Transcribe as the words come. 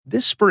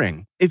This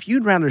spring, if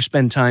you'd rather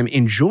spend time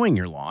enjoying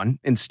your lawn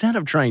instead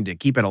of trying to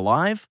keep it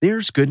alive,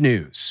 there's good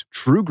news.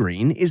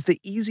 TruGreen is the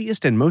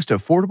easiest and most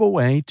affordable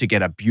way to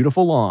get a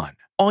beautiful lawn.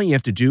 All you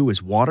have to do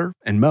is water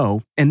and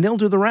mow, and they'll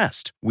do the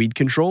rest. Weed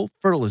control,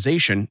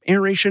 fertilization,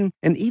 aeration,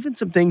 and even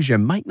some things you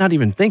might not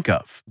even think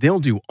of. They'll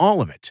do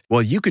all of it,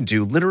 while you can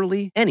do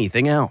literally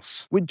anything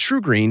else. With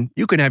TruGreen,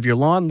 you can have your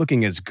lawn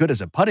looking as good as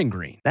a putting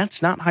green.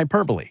 That's not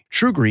hyperbole.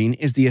 TruGreen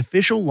is the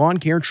official lawn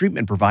care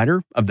treatment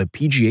provider of the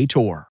PGA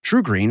Tour.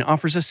 TruGreen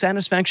offers a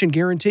satisfaction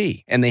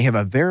guarantee, and they have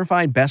a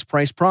verified best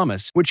price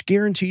promise, which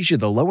guarantees you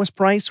the lowest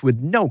price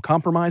with no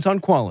compromise on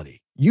quality.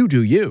 You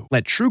do you.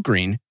 Let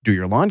TruGreen do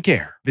your lawn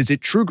care. Visit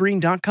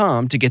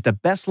TruGreen.com to get the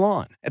best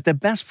lawn at the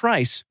best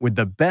price with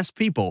the best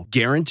people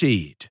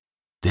guaranteed.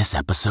 This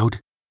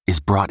episode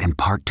is brought in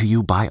part to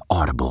you by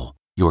Audible,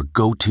 your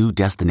go-to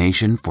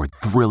destination for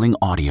thrilling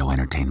audio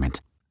entertainment.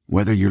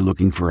 Whether you're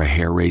looking for a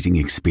hair-raising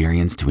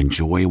experience to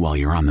enjoy while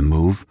you're on the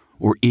move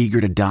or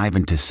eager to dive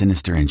into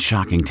sinister and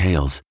shocking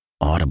tales,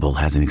 Audible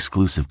has an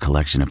exclusive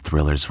collection of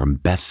thrillers from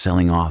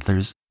best-selling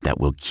authors that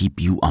will keep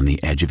you on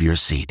the edge of your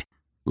seat.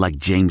 Like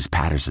James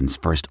Patterson's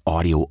first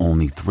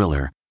audio-only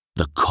thriller,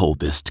 The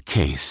Coldest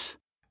Case.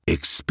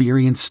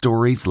 Experience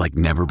stories like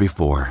never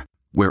before,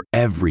 where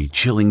every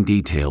chilling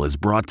detail is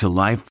brought to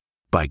life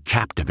by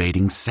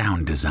captivating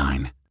sound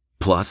design.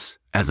 Plus,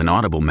 as an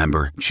Audible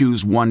member,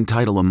 choose one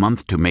title a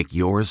month to make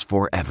yours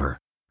forever.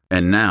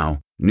 And now,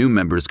 new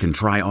members can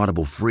try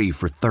Audible free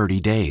for 30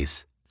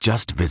 days.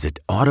 Just visit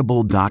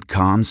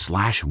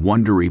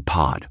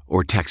audible.com/WonderyPod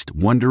or text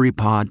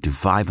WonderyPod to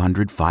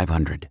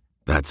 500-500.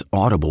 That's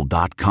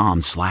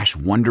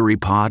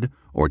audible.com/WonderyPod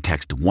or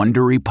text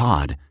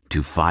WonderyPod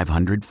to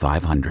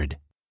 500-500.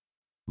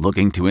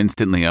 Looking to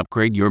instantly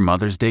upgrade your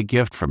Mother's Day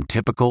gift from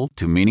typical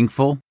to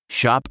meaningful?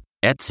 Shop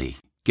Etsy.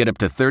 Get up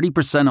to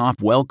 30%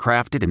 off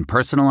well-crafted and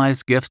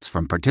personalized gifts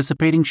from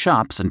participating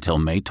shops until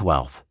May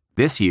 12th.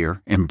 This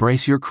year,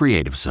 embrace your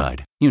creative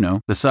side. You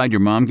know, the side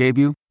your mom gave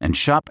you. And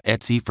shop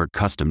Etsy for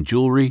custom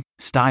jewelry,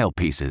 style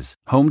pieces,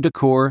 home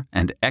decor,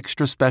 and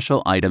extra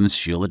special items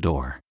she'll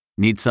adore.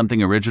 Need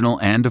something original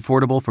and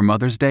affordable for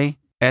Mother's Day?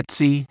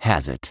 Etsy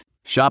has it.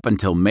 Shop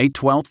until May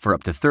 12th for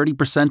up to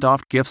 30%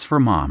 off gifts for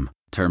mom.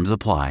 Terms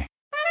apply.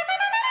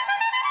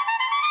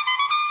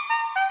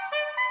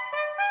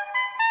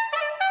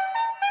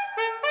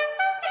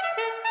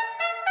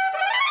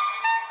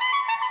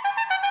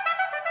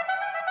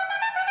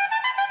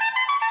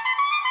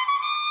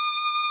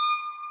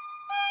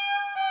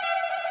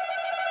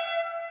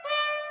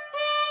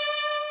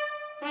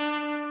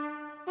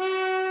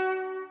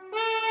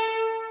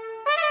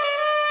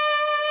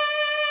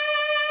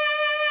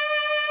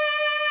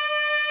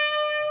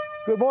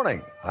 Good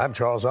morning. I'm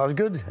Charles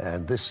Osgood,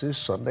 and this is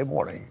Sunday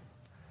Morning.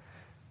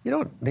 You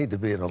don't need to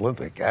be an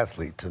Olympic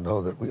athlete to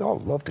know that we all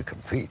love to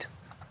compete.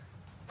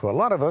 For a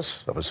lot of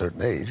us of a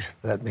certain age,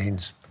 that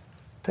means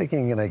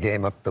taking in a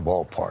game at the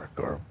ballpark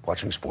or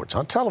watching sports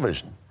on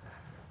television.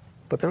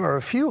 But there are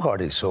a few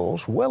hardy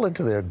souls well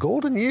into their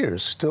golden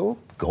years still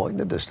going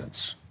the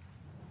distance.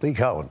 Lee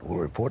Cowan will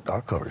report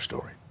our cover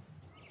story.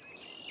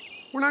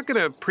 We're not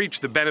going to preach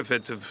the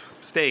benefits of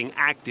staying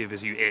active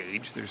as you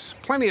age. There's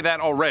plenty of that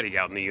already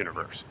out in the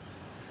universe.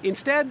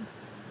 Instead,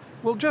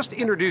 we'll just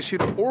introduce you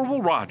to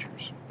Orville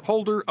Rogers,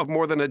 holder of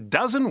more than a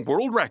dozen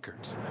world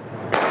records.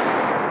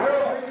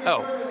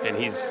 Oh, and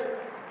he's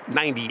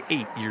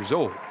 98 years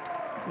old.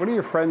 What do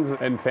your friends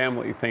and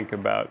family think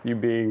about you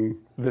being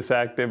this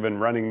active and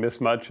running this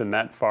much and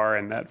that far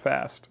and that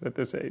fast at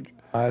this age?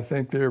 I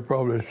think they're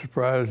probably as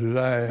surprised as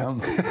I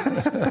am.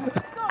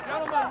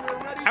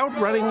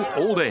 Outrunning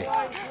old age,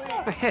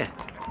 ahead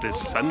this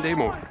Sunday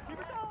morning.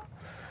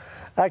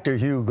 Actor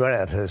Hugh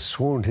Grant has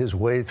swooned his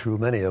way through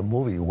many a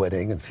movie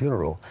wedding and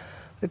funeral.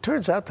 It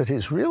turns out that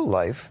his real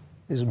life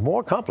is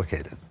more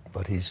complicated,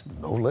 but he's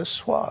no less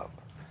suave.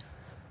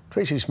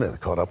 Tracy Smith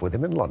caught up with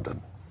him in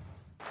London.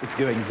 It's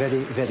going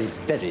very, very,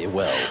 very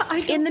well.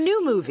 In the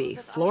new movie,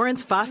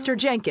 Florence Foster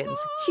Jenkins,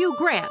 Hugh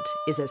Grant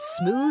is as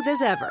smooth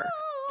as ever.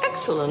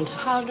 Excellent.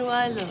 How do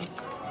I look?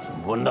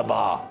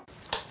 Wunderbar.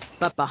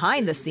 But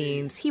behind the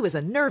scenes, he was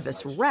a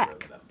nervous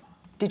wreck.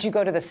 Did you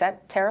go to the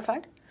set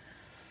terrified?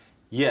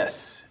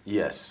 Yes.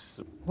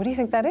 What do you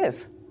think that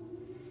is?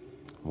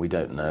 We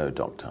don't know,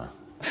 Doctor.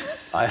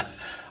 I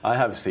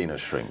have seen a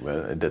shrink,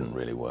 but it didn't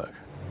really work.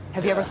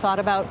 Have you ever thought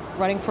about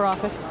running for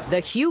office? The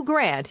Hugh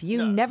Grant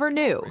you never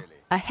knew.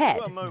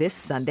 Ahead this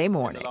Sunday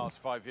morning.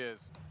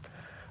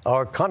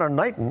 Our Connor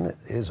Knighton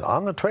is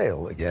on the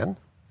trail again.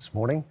 This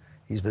morning,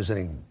 he's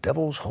visiting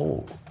Devil's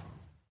Hole.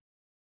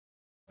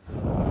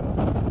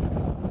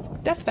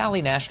 Death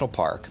Valley National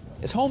Park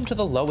is home to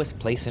the lowest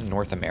place in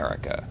North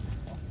America.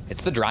 It's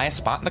the driest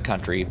spot in the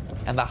country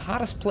and the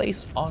hottest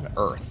place on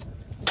Earth.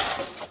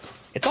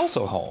 It's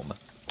also home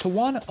to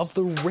one of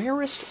the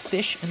rarest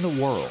fish in the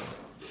world,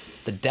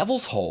 the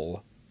Devil's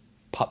Hole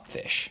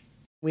pupfish.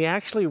 We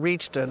actually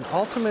reached an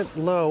ultimate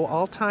low,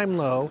 all-time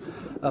low,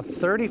 of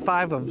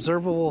 35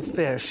 observable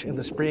fish in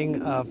the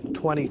spring of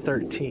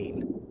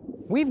 2013.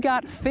 We've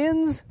got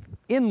fins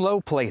in low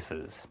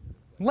places.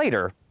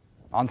 Later,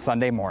 on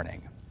Sunday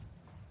morning.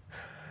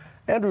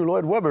 Andrew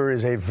Lloyd Webber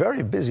is a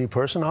very busy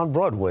person on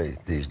Broadway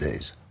these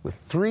days, with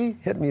 3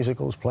 hit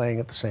musicals playing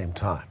at the same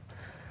time.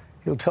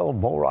 He'll tell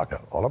Mo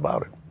Rocca all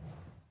about it.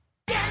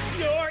 Yes,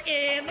 you're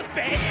in the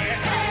band.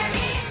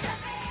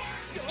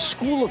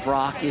 School of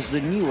Rock is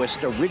the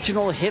newest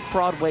original hit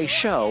Broadway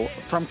show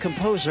from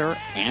composer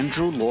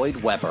Andrew Lloyd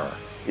Webber.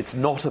 It's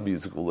not a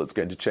musical that's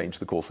going to change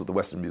the course of the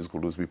Western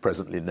musical as we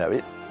presently know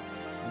it.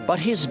 But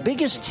his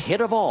biggest hit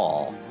of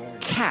all,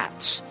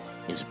 Cats,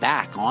 is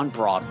back on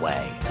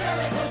Broadway.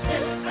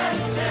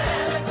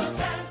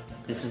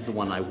 This is the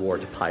one I wore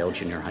to Pyle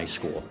Junior High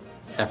School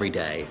every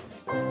day.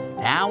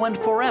 Now and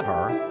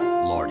forever,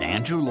 Lord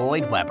Andrew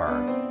Lloyd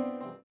Webber.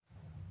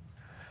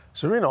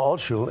 Serena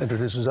Altschul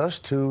introduces us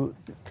to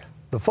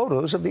the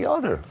photos of the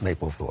other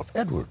Mapplethorpe,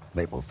 Edward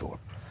Mapplethorpe.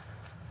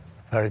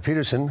 Harry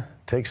Peterson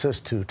takes us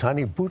to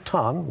tiny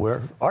Bhutan,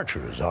 where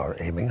archers are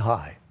aiming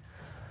high.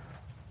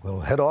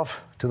 We'll head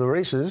off to the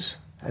races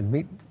and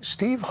meet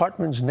Steve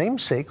Hartman's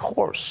namesake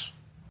horse.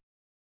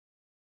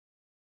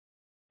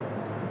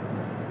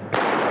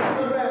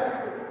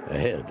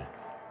 Ahead,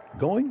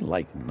 going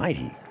like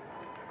 90.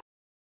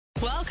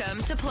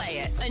 Welcome to Play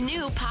It, a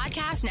new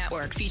podcast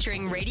network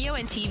featuring radio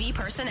and TV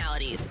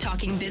personalities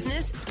talking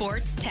business,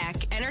 sports, tech,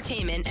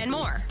 entertainment, and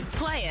more.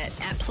 Play it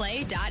at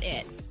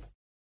play.it.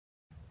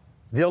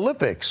 The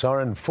Olympics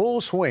are in full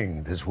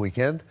swing this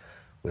weekend,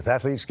 with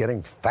athletes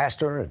getting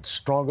faster and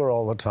stronger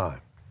all the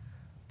time.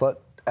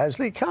 But as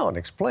Lee Cowan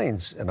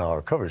explains in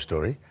our cover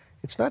story,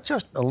 it's not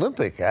just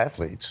Olympic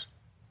athletes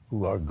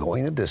who are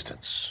going the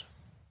distance.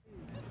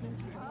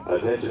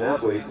 Attention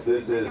athletes,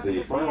 this is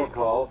the final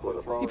call for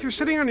the... If you're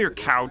sitting on your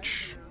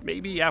couch,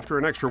 maybe after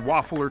an extra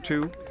waffle or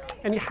two,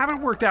 and you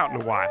haven't worked out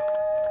in a while,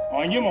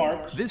 on your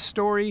mark, this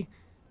story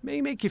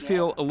may make you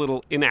feel a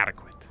little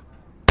inadequate.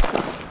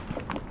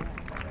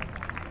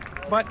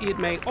 But it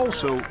may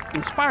also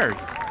inspire you.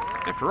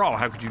 After all,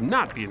 how could you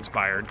not be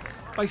inspired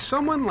by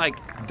someone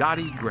like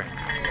Dottie Gray?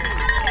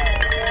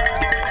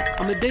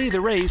 On the day of the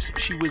race,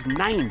 she was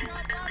 90.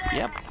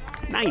 Yep,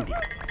 90.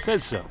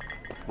 Says so.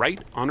 Right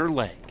on her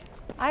leg.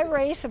 I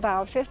race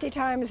about 50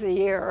 times a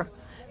year,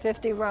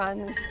 50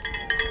 runs.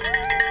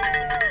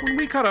 When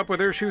we caught up with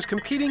her, she was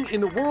competing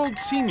in the World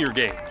Senior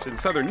Games in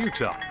southern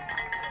Utah.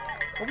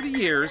 Over the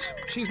years,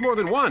 she's more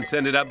than once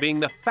ended up being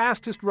the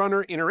fastest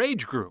runner in her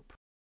age group.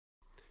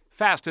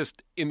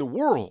 Fastest in the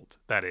world,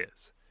 that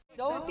is.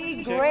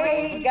 Dottie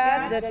Gray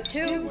got the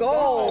 2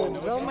 golds.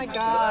 Oh my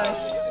gosh.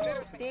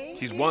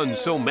 She's won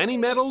so many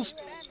medals,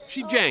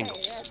 she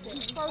jangles.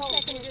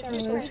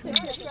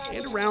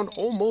 And around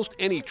almost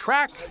any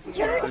track.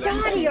 You're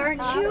Dottie,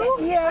 aren't you?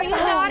 Yes.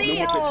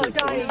 Dottie? Oh,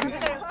 Dottie.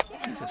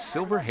 She's a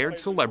silver-haired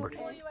celebrity.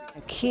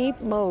 Keep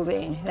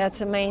moving. That's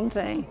the main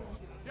thing.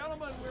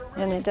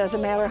 And it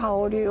doesn't matter how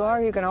old you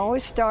are, you can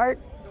always start.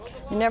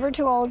 You're never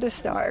too old to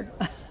start.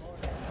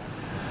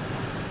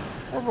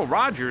 Orville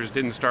Rogers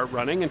didn't start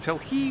running until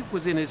he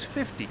was in his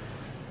 50s.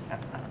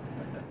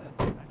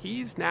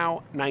 He's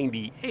now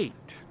 98.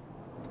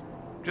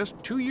 Just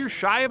 2 years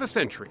shy of a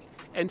century,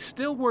 and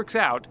still works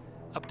out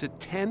up to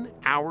 10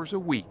 hours a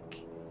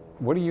week.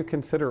 What do you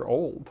consider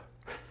old?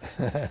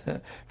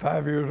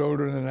 5 years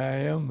older than I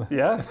am.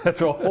 Yeah,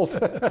 that's old.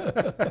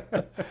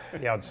 The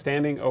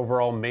outstanding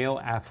overall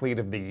male athlete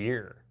of the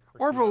year.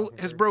 Orville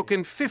has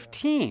broken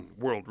 15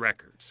 world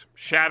records,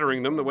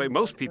 shattering them the way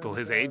most people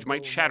his age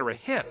might shatter a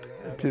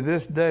hip. To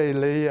this day,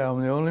 Lee,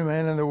 I'm the only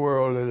man in the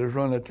world that has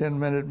run a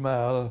 10-minute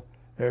mile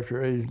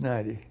after age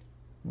 90.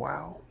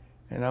 Wow.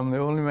 And I'm the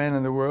only man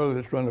in the world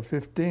that's run a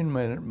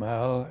 15-minute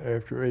mile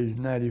after age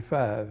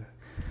 95.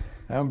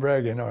 I'm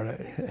bragging,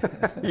 aren't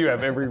I? You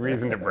have every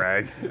reason to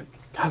brag.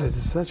 God, it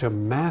is such a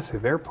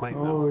massive airplane,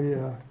 though. Oh,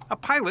 yeah. A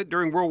pilot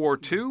during World War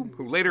II,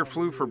 who later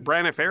flew for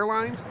Braniff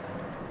Airlines,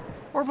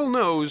 Orville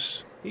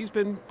knows he's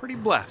been pretty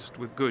blessed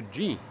with good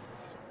genes.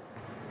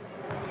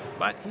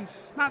 But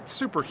he's not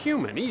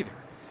superhuman either.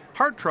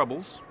 Heart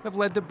troubles have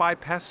led to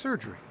bypass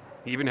surgery.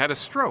 He even had a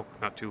stroke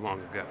not too long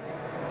ago.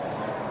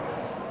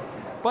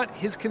 But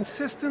his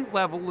consistent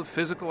level of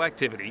physical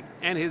activity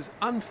and his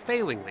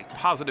unfailingly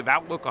positive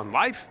outlook on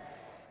life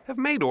have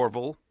made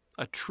Orville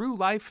a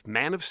true-life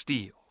man of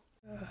steel.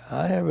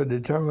 I have a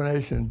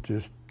determination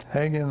to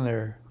hang in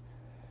there,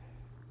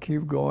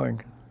 keep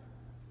going,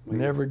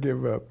 never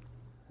give up.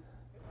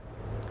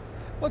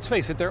 Let's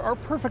face it, there are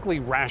perfectly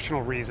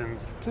rational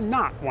reasons to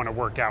not want to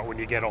work out when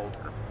you get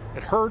older.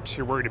 It hurts,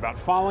 you're worried about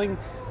falling,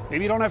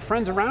 maybe you don't have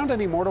friends around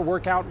anymore to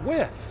work out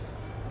with.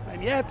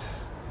 And yet,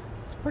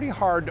 it's pretty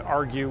hard to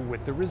argue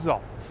with the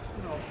results.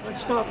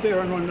 Let's stop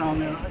there and run down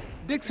there.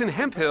 Dixon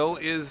Hemphill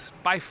is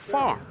by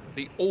far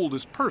the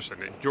oldest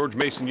person at George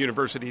Mason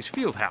University's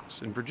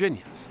Fieldhouse in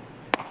Virginia.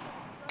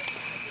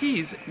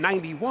 He's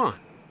 91.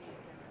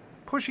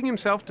 Pushing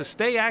himself to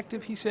stay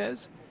active, he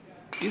says,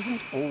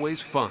 isn't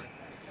always fun.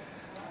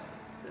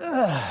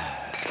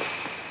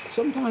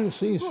 Sometimes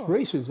these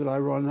races that I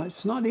run,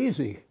 it's not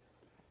easy.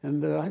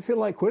 And I feel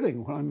like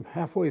quitting when I'm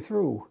halfway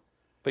through.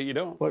 But you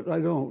don't. But I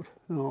don't,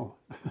 no.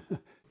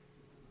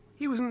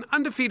 He was an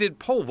undefeated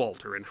pole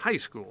vaulter in high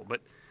school, but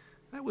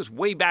that was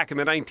way back in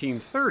the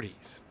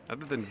 1930s.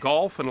 Other than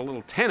golf and a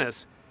little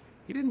tennis,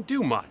 he didn't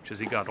do much as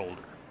he got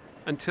older.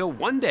 Until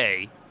one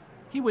day,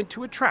 he went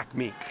to a track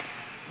meet.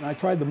 And I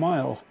tried the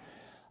mile.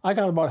 I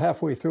got about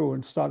halfway through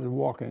and started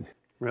walking.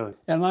 Really?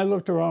 And I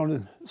looked around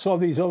and saw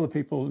these other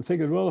people and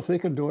figured, well, if they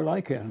can do it, I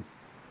can.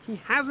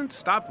 He hasn't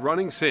stopped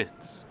running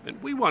since,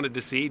 and we wanted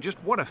to see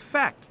just what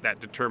effect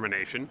that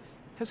determination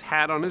has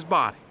had on his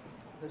body.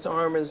 His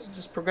arm is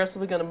just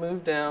progressively going to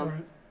move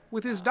down.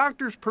 With his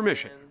doctor's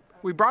permission,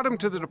 we brought him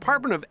to the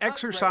Department of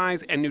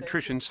Exercise and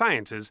Nutrition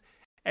Sciences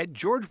at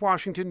George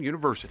Washington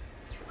University,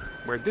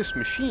 where this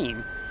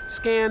machine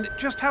scanned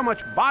just how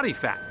much body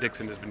fat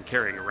Dixon has been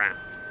carrying around.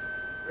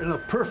 In a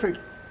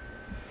perfect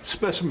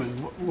specimen,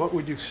 what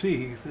would you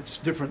see that's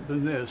different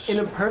than this? In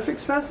a perfect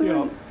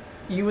specimen,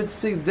 you would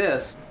see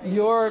this.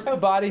 Your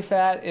body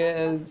fat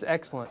is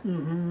excellent.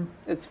 Mm-hmm.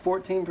 It's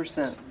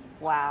 14%.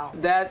 Wow.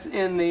 That's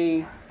in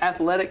the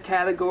athletic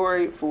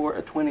category for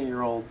a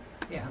 20-year-old.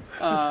 Yeah.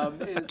 A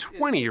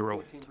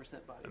 20-year-old.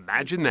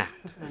 Imagine that.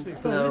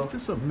 So, it's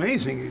just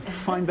amazing. You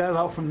find that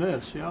out from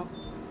this, yeah.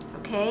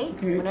 Okay,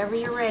 whenever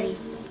you're ready.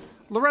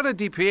 Loretta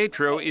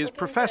DiPietro is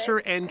professor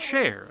and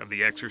chair of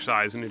the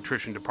Exercise and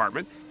Nutrition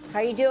Department.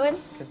 How you doing?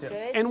 Good.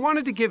 And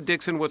wanted to give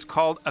Dixon what's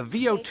called a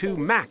VO2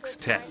 max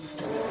test.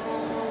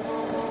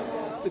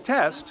 The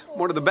test,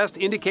 one of the best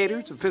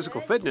indicators of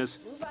physical fitness,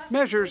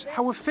 measures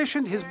how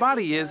efficient his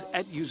body is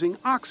at using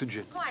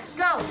oxygen. Come on,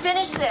 go,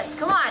 finish this,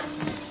 come on.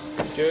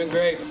 Doing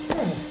great.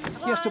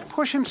 He has to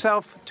push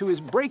himself to his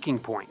breaking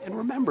point. And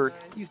remember,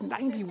 he's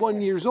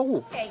 91 years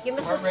old. Okay, give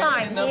us a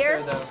sign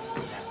here.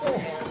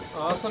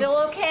 Awesome. Still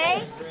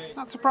okay?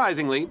 Not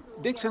surprisingly,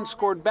 Dixon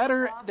scored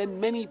better than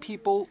many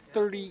people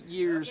 30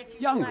 years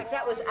younger.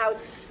 That was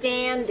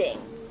outstanding.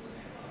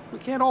 We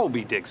can't all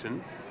be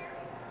Dixon,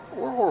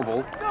 or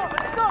Orville,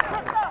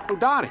 or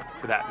Dottie,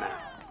 for that matter.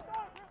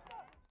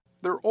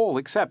 They're all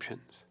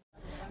exceptions.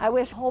 I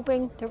was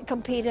hoping to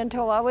compete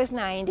until I was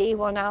 90.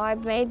 Well, now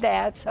I've made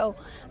that, so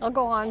I'll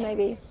go on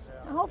maybe,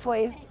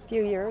 hopefully, a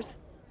few years.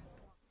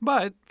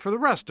 But for the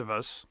rest of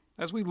us,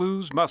 as we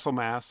lose muscle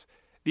mass,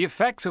 the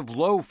effects of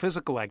low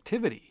physical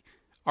activity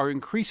are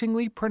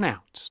increasingly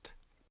pronounced.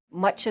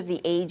 Much of the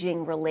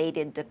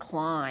aging-related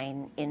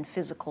decline in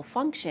physical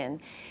function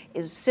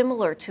is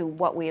similar to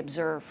what we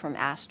observe from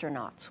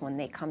astronauts when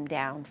they come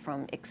down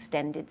from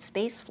extended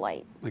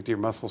spaceflight. Like, do your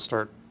muscles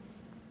start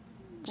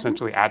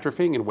essentially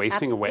atrophying and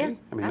wasting away? Yeah,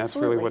 I mean, that's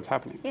really what's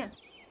happening. Yeah.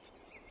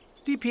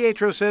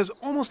 DiPietro says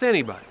almost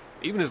anybody,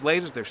 even as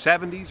late as their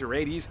 70s or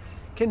 80s,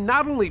 can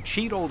not only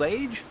cheat old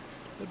age,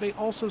 but may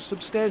also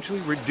substantially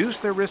reduce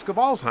their risk of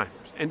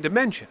Alzheimer's and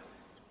dementia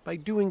by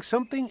doing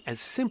something as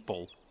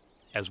simple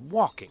as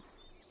walking.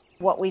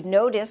 What we've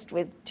noticed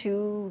with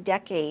 2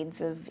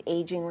 decades of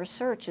aging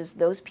research is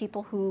those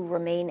people who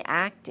remain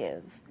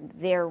active,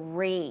 their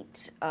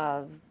rate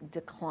of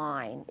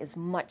decline is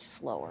much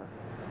slower.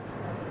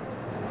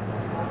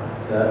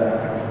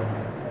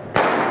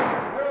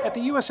 At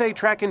the USA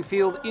Track and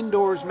Field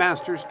Indoors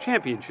Masters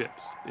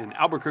Championships in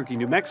Albuquerque,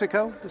 New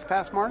Mexico this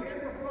past March,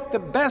 the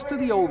best of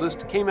the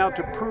oldest came out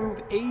to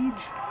prove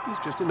age is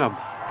just a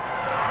number.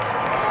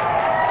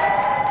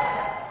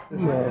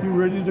 You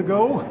ready to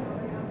go?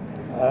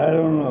 I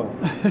don't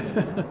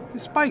know.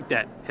 Despite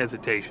that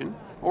hesitation,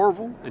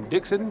 Orville and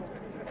Dixon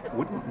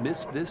wouldn't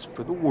miss this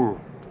for the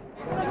world.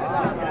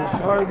 It's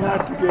hard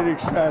not to get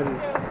excited.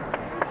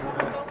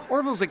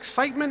 Orville's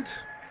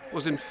excitement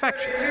was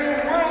infectious,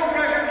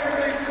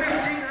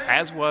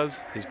 as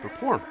was his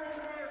performance.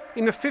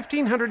 In the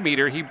 1500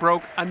 meter, he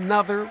broke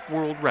another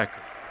world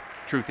record.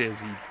 Truth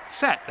is, he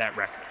set that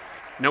record.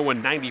 No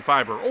one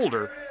 95 or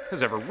older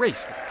has ever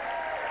raced it.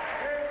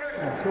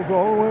 So go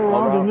all the way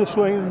around and this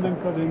way and then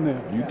cut in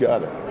there. You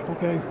got it.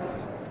 Okay.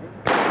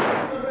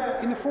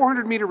 In the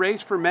 400 meter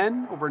race for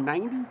men over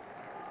 90,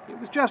 it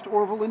was just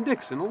Orville and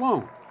Dixon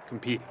alone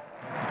competing.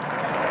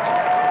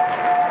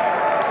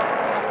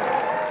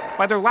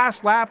 By their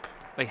last lap,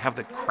 they have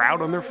the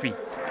crowd on their feet.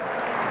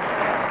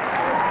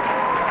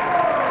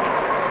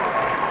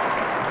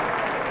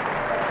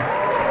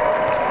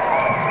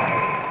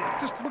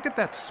 Just look at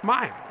that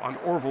smile on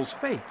Orville's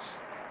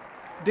face.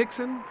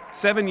 Dixon,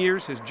 7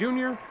 years his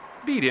junior,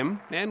 beat him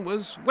and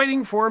was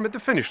waiting for him at the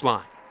finish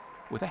line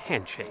with a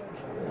handshake.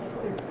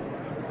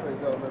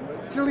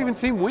 You don't even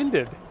seem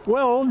winded.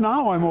 Well,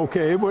 now I'm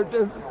okay, but,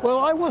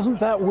 I wasn't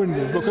that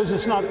winded because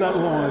it's not that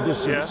long a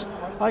distance.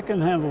 Yeah. I can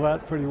handle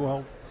that pretty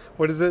well.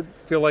 What does it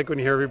feel like when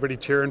you hear everybody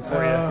cheering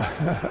for you?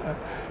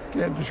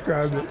 Can't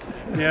describe it.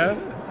 Yeah?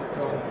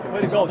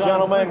 Way to go,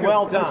 gentlemen.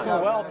 Well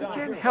done. You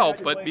can't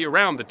help but be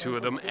around the two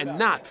of them and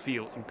not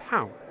feel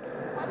empowered.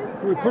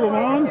 Can we put them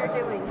on?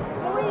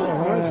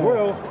 Might as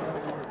well.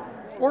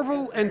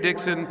 Orville and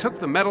Dixon took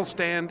the medal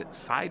stand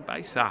side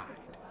by side.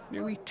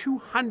 Nearly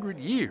 200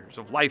 years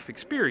of life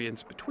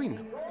experience between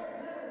them.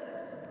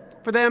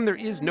 For them, there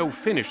is no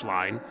finish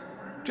line,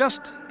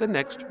 just the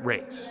next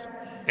race,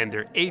 and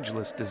their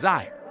ageless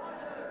desire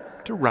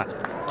to run it.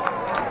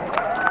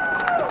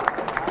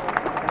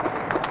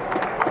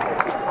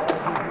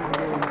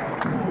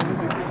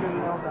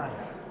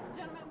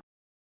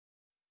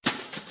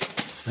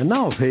 And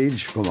now a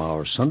page from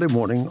our Sunday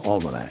morning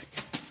almanac.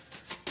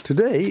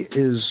 Today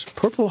is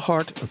Purple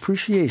Heart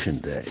Appreciation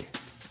Day.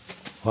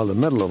 While the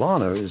Medal of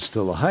Honor is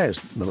still the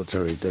highest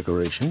military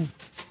decoration,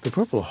 the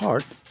Purple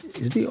Heart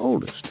is the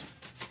oldest.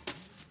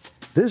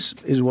 This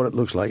is what it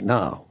looks like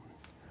now,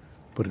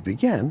 but it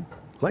began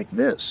like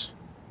this.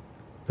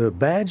 The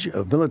Badge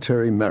of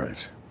Military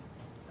Merit,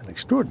 an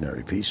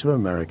extraordinary piece of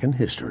American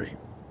history.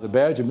 The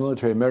Badge of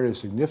Military Merit is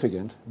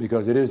significant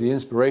because it is the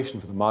inspiration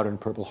for the modern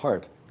Purple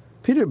Heart.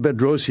 Peter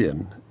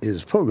Bedrosian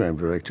is program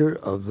director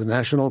of the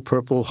National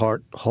Purple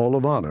Heart Hall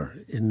of Honor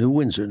in New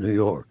Windsor, New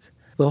York.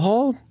 The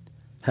hall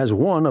has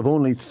one of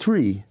only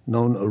 3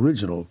 known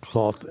original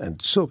cloth and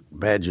silk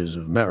badges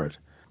of merit,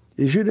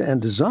 issued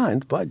and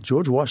designed by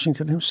George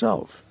Washington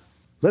himself.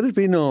 Let it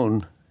be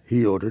known,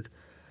 he ordered,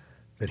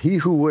 that he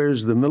who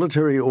wears the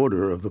military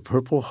order of the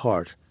Purple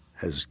Heart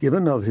has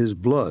given of his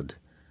blood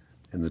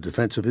in the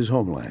defense of his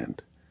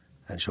homeland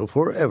and shall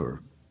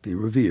forever be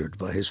revered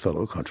by his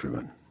fellow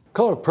countrymen. The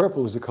color of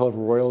purple is the color of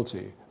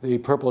royalty. The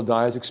purple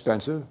dye is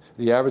expensive.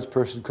 The average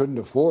person couldn't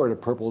afford a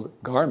purple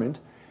garment,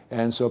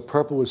 and so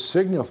purple would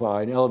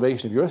signify an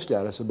elevation of your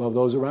status above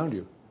those around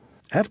you.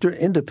 After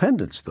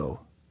independence, though,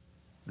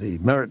 the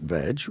merit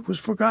badge was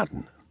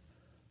forgotten.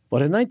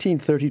 But in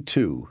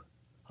 1932,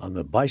 on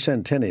the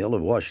bicentennial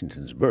of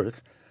Washington's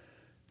birth,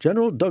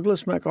 General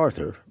Douglas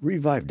MacArthur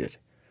revived it.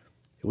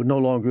 It would no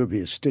longer be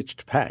a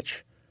stitched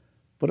patch,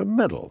 but a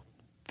medal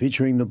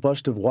featuring the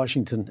bust of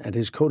Washington and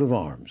his coat of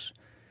arms,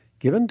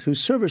 given to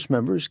service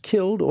members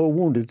killed or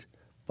wounded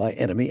by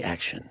enemy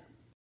action.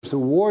 It's the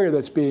warrior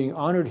that's being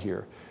honored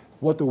here.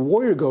 What the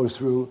warrior goes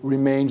through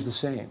remains the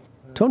same.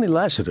 Tony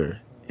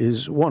Lassiter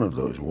is one of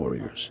those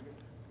warriors.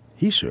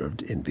 He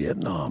served in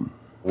Vietnam.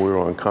 We were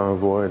on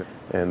convoy,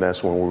 and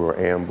that's when we were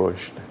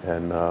ambushed,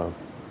 and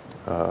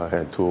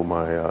had two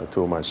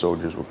of my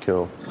soldiers were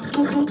killed.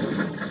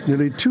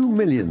 Nearly 2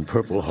 million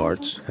Purple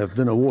Hearts have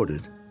been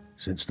awarded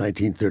since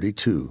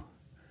 1932.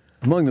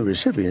 Among the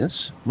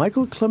recipients,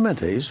 Michael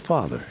Clemente's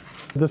father.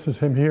 This is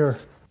him here.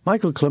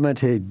 Michael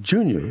Clemente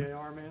Jr.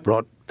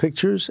 brought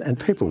pictures and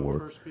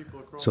paperwork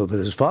so that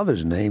his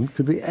father's name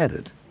could be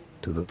added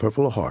to the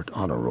Purple Heart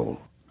honor roll.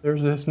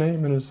 There's his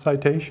name and his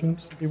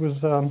citations. He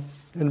was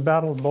in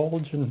Battle of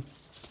Bulge, and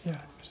he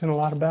was in a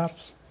lot of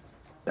battles.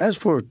 As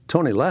for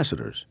Tony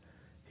Lassiter's,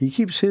 he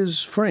keeps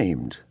his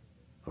framed,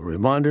 a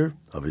reminder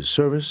of his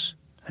service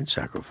and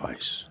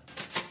sacrifice.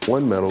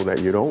 One medal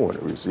that you don't want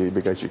to receive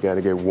because you got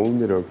to get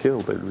wounded or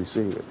killed to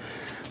receive it.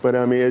 But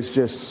I mean, it's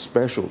just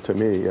special to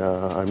me.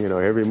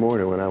 Every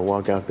morning when I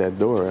walk out that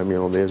door,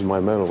 there's my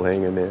medal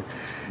hanging there.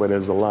 But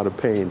there's a lot of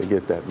pain to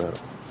get that medal.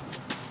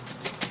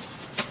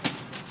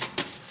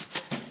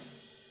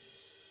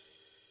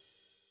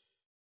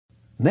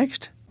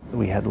 Next,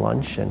 we had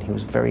lunch, and he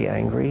was very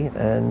angry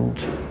and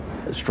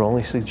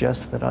strongly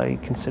suggested that I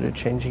consider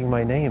changing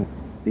my name.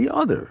 The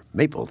other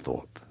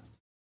Mapplethorpe.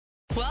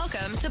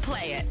 Welcome to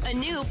Play It, a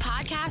new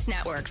podcast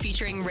network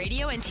featuring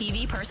radio and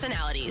TV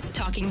personalities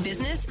talking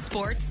business,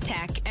 sports,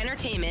 tech,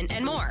 entertainment,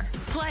 and more.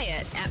 Play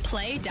it at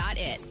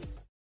play.it.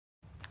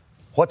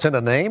 What's in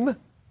a name?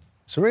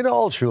 Serena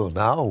Altschul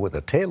now with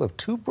a tale of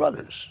 2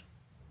 brothers.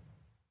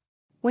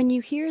 When you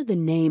hear the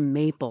name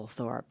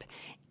Mapplethorpe,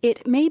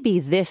 it may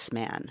be this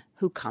man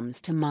who comes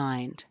to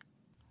mind.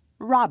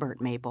 Robert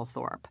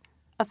Mapplethorpe,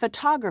 a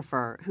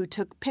photographer who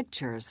took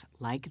pictures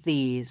like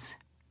these,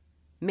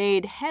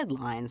 made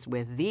headlines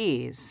with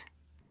these,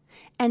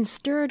 and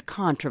stirred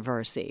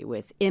controversy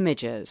with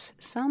images,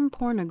 some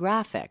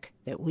pornographic,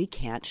 that we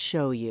can't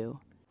show you.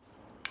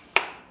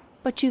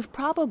 But you've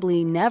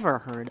probably never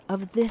heard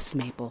of this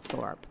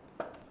Mapplethorpe,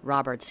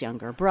 Robert's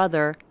younger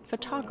brother,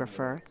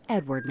 photographer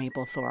Edward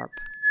Mapplethorpe.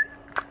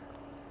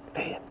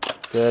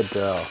 Good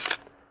girl.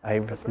 I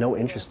have no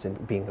interest in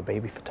being a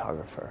baby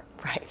photographer.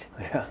 Right.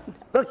 Yeah.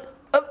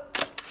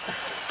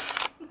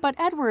 But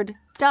Edward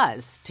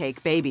does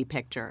take baby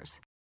pictures.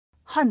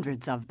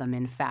 Hundreds of them,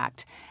 in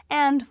fact.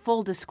 And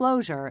full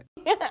disclosure,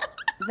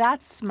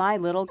 that's my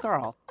little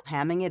girl,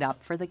 hamming it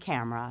up for the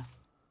camera.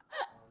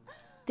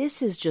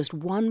 This is just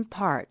one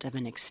part of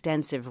an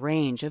extensive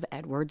range of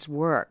Edward's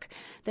work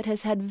that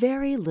has had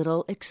very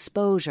little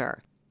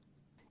exposure.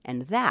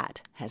 And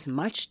that has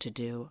much to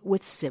do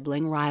with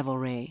sibling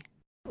rivalry.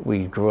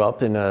 We grew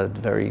up in a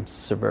very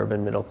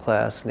suburban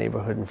middle-class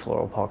neighborhood in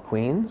Floral Park,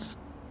 Queens.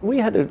 We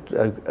had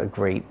a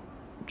great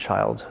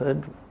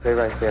childhood. Stay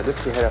right there.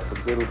 Lift your head up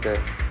a little bit.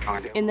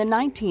 In the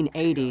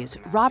 1980s,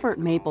 Robert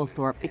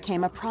Mapplethorpe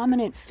became a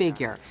prominent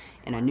figure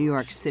in a New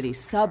York City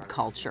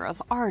subculture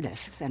of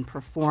artists and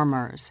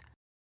performers.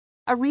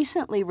 A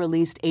recently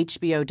released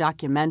HBO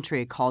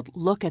documentary called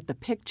Look at the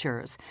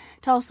Pictures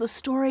tells the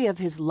story of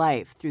his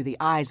life through the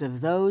eyes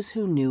of those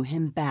who knew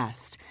him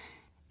best,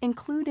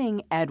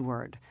 including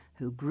Edward,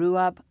 who grew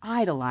up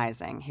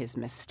idolizing his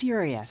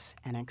mysterious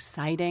and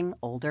exciting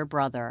older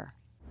brother.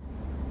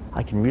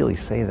 I can really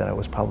say that I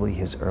was probably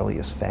his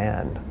earliest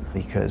fan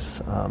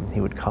because he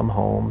would come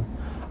home,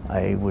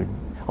 I would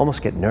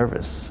almost get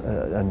nervous,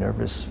 a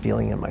nervous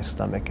feeling in my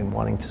stomach and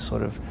wanting to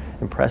sort of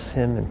impress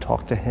him and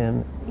talk to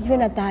him.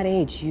 Even at that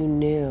age, you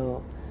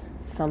knew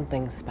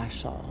something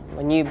special.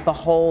 When you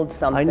behold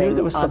something I knew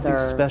there was something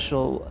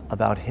special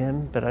about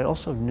him, but I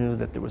also knew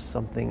that there was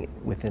something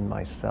within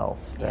myself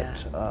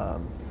that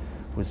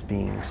was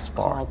being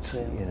sparked,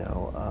 you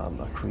know,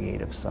 a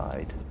creative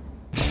side.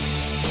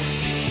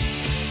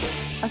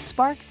 A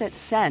spark that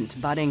sent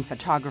budding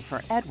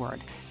photographer Edward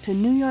to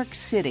New York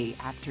City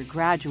after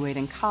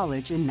graduating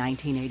college in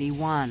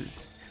 1981.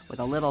 With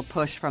a little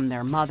push from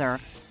their mother,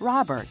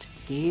 Robert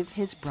gave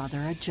his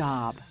brother a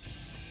job.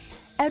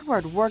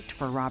 Edward worked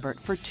for Robert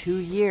for 2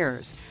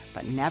 years,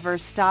 but never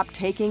stopped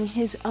taking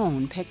his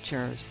own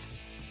pictures.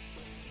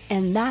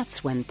 And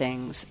that's when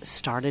things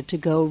started to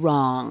go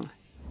wrong.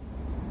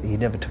 He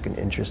never took an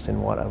interest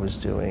in what I was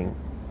doing.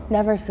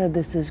 Never said,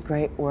 "This is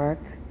great work.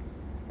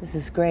 This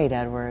is great,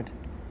 Edward."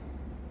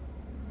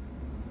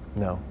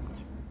 No.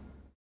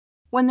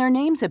 When their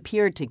names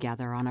appeared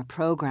together on a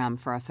program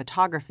for a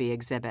photography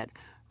exhibit,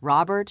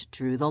 Robert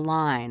drew the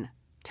line,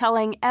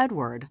 telling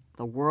Edward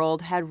the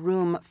world had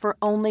room for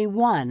only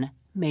one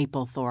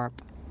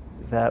Mapplethorpe.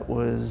 That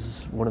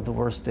was one of the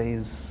worst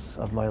days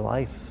of my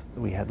life.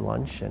 We had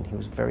lunch and he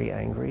was very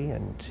angry,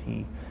 and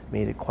he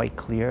made it quite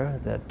clear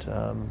that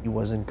he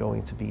wasn't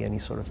going to be any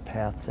sort of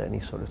path to any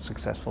sort of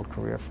successful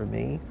career for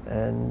me,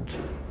 and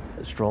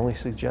strongly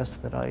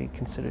suggested that I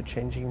consider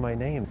changing my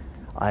name.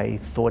 I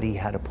thought he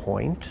had a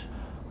point.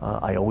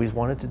 I always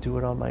wanted to do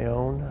it on my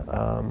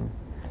own.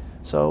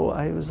 So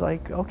I was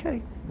like,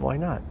 okay, why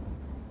not?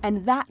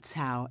 And that's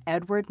how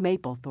Edward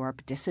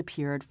Mapplethorpe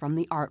disappeared from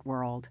the art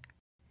world.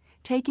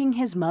 Taking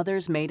his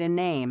mother's maiden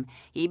name,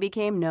 he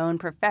became known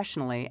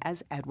professionally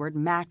as Edward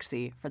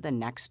Maxey for the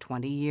next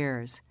 20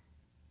 years.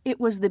 It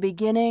was the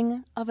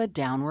beginning of a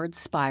downward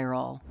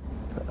spiral.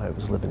 I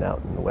was living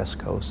out in the West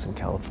Coast in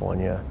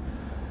California,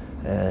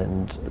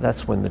 and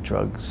that's when the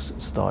drugs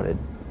started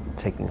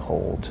taking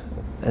hold.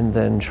 And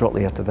then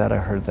shortly after that, I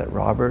heard that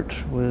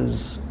Robert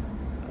was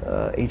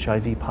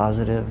HIV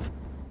positive.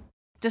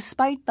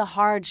 Despite the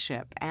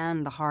hardship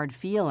and the hard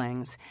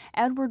feelings,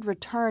 Edward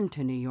returned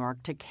to New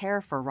York to care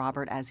for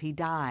Robert as he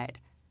died.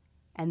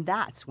 And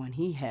that's when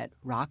he hit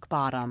rock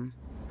bottom.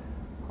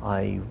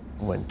 I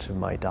went to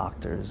my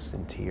doctors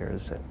in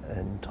tears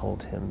and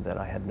told him that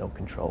I had no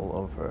control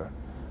over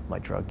my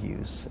drug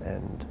use,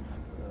 and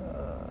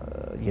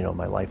you know,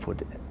 my life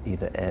would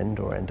either end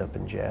or end up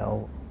in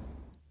jail.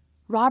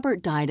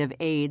 Robert died of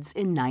AIDS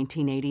in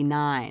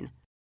 1989.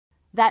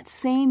 That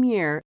same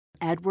year,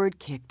 Edward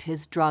kicked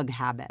his drug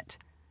habit.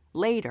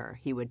 Later,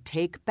 he would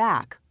take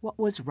back what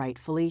was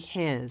rightfully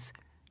his,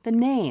 the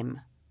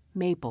name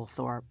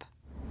Mapplethorpe.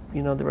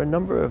 You know, there are a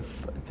number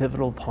of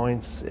pivotal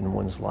points in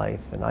one's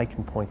life, and I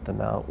can point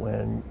them out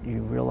when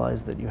you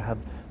realize that you have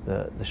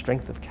the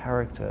strength of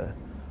character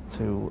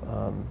to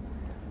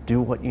do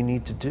what you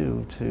need to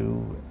do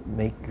to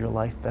make your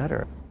life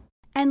better.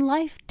 And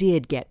life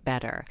did get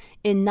better.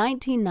 In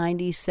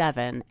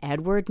 1997,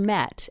 Edward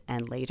met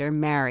and later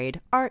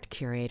married art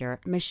curator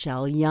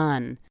Michelle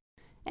Yun.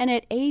 And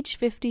at age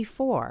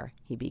 54,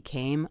 he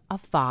became a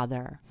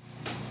father.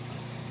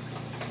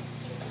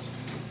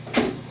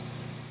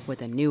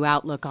 With a new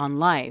outlook on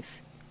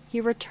life,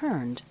 he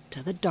returned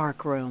to the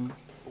darkroom.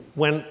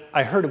 When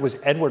I heard it was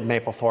Edward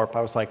Mapplethorpe,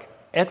 I was like,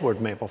 Edward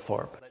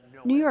Mapplethorpe.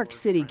 New York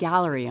City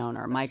gallery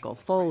owner Michael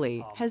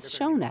Foley has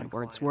shown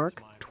Edward's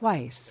work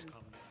twice.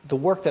 The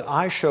work that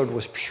I showed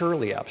was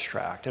purely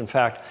abstract. In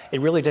fact,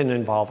 it really didn't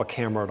involve a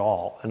camera at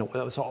all, and it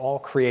was all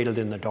created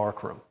in the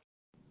darkroom.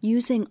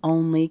 Using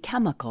only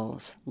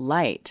chemicals,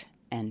 light,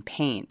 and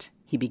paint,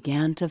 he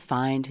began to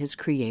find his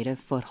creative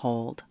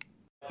foothold.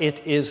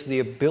 It is the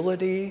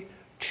ability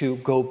to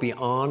go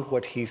beyond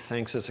what he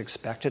thinks is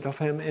expected of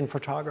him in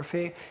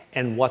photography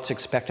and what's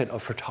expected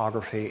of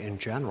photography in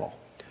general.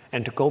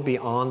 And to go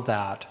beyond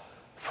that,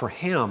 for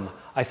him,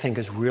 I think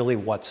is really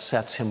what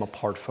sets him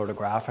apart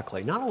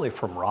photographically, not only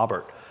from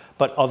Robert,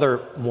 but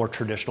other more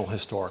traditional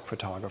historic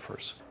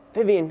photographers.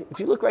 Vivian, if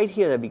you look right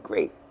here, that'd be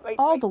great.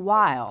 All the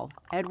while,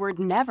 Edward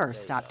never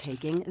stopped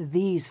taking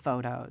these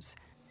photos.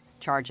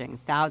 Charging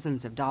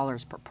thousands of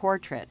dollars per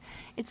portrait,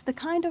 it's the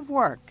kind of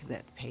work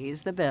that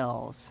pays the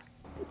bills.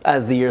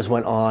 As the years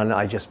went on,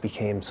 I just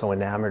became so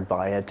enamored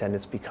by it, and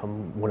it's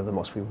become one of the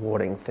most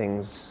rewarding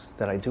things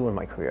that I do in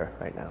my career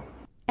right now.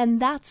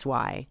 And that's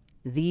why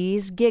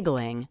these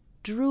giggling,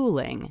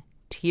 drooling,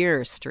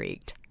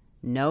 tear-streaked,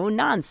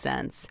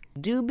 no-nonsense,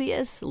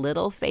 dubious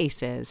little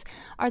faces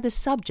are the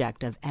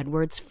subject of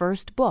Edward's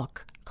first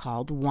book,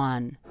 called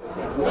One.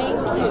 Thank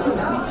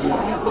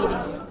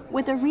you.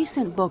 With a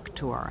recent book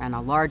tour and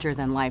a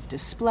larger-than-life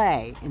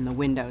display in the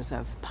windows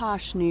of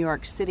posh New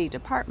York City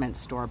department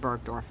store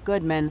Bergdorf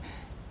Goodman,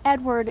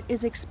 Edward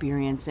is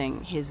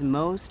experiencing his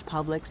most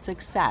public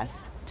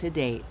success to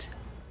date.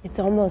 It's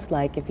almost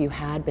like if you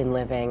had been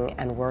living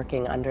and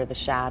working under the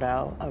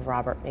shadow of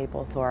Robert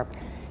Mapplethorpe,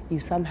 you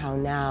somehow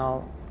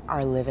now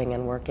are living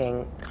and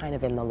working kind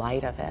of in the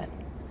light of it.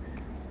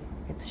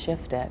 It's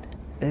shifted.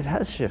 It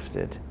has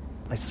shifted.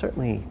 I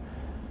certainly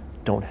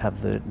don't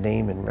have the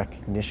name and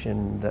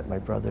recognition that my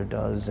brother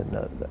does and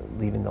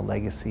leaving the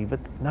legacy, but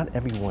not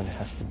everyone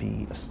has to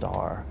be a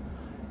star.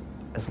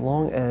 As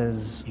long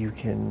as you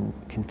can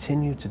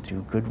continue to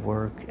do good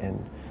work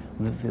and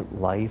live the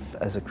life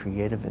as a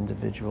creative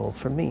individual,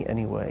 for me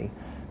anyway,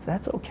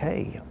 that's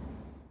okay.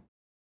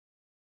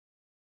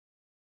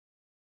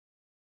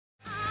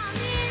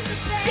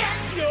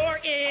 Yes, you're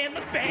in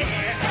the band.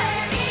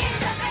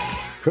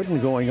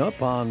 Curtain going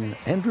up on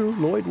Andrew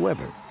Lloyd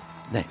Webber.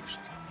 Next.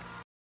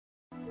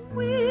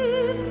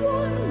 With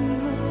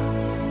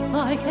one look,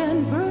 I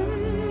can break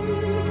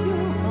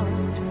your heart.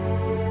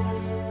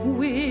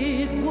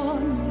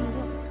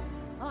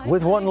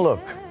 With One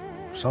Look,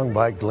 sung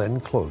by Glenn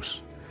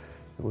Close.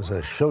 It was a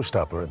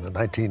showstopper in the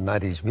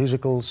 1990s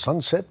musical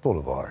Sunset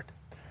Boulevard.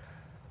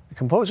 The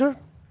composer,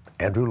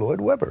 Andrew Lloyd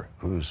Webber,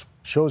 whose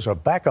shows are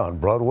back on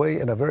Broadway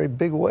in a very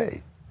big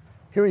way.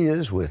 Here he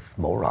is with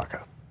Mo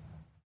Rocca.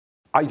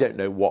 I don't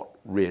know what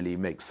really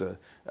makes a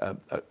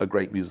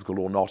great musical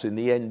or not. In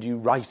the end, you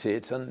write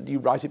it, and you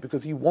write it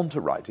because you want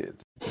to write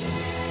it.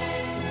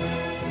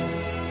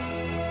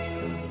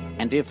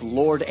 And if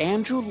Lord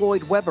Andrew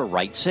Lloyd Webber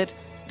writes it,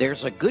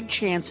 there's a good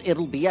chance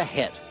it'll be a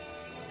hit.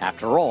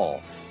 After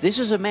all, this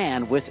is a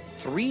man with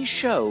 3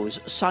 shows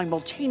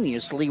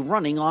simultaneously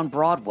running on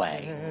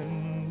Broadway.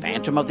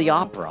 Phantom of the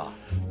Opera.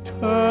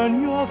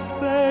 Turn your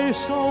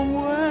face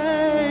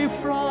away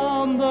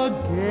from the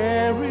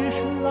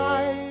garish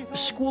light.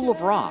 School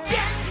of Rock.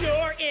 Yes,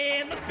 you're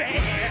in the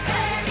band.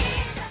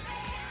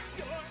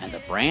 And the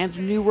brand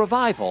new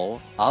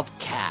revival of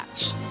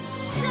Cats.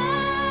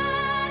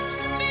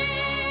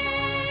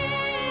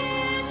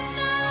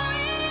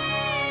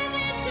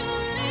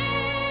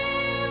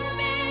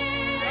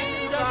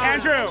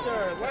 Andrew.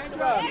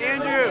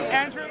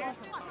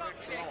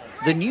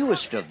 The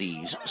newest of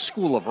these,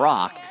 School of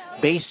Rock,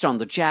 based on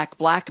the Jack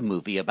Black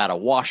movie about a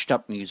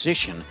washed-up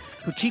musician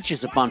who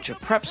teaches a bunch of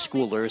prep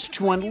schoolers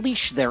to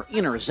unleash their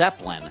inner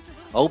Zeppelin,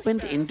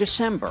 opened in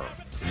December.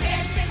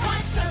 There's been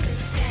one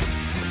solution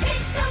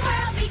since the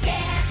world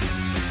began.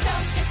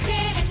 Don't just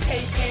sit and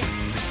take it,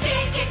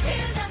 stick it to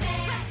the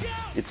man.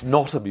 It's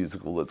not a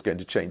musical that's going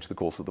to change the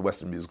course of the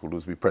Western musical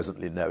as we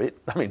presently know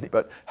it.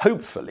 But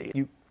hopefully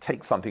you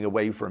take something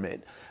away from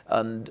it.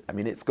 And,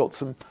 it's got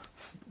some,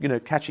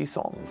 catchy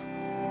songs.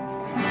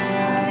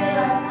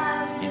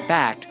 In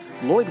fact,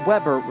 Lloyd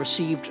Webber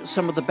received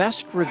some of the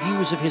best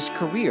reviews of his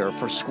career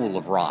for School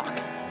of Rock.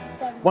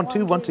 1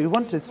 2 1 2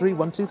 1 2 3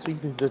 1 2 3.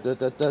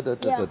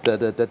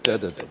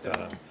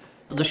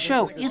 The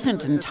show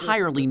isn't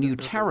entirely new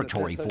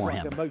territory for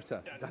him.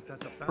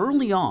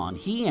 Early on,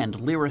 he and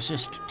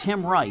lyricist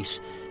Tim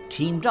Rice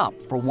teamed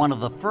up for one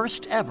of the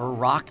first ever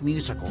rock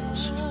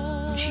musicals,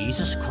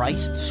 Jesus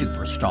Christ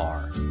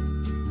Superstar.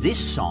 This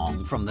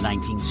song from the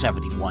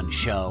 1971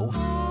 show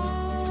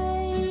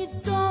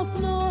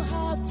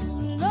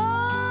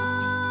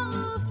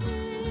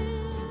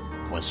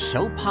was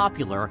so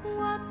popular,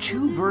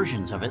 2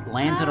 versions of it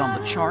landed on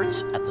the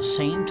charts at the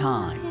same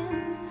time.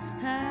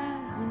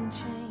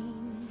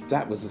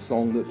 That was a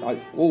song that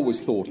I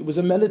always thought it was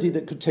a melody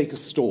that could take a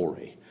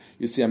story.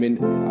 You see, it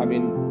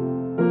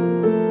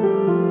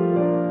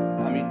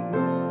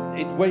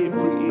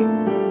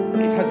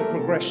has a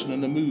progression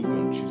and a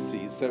movement, you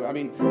see. So,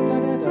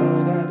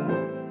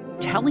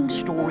 Telling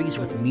stories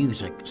with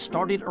music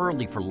started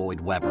early for Lloyd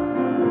Webber.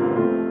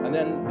 And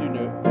then,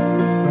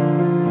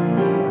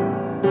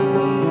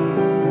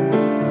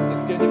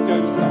 it's going to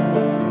go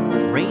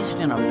somewhere. Raised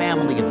in a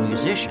family of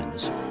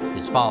musicians,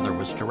 his father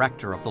was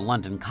director of the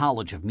London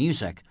College of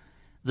Music,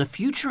 the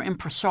future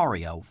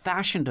impresario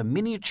fashioned a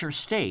miniature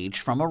stage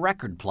from a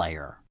record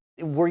player.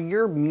 Were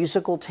your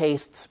musical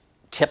tastes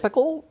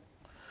typical?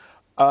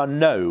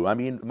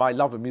 No. My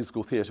love of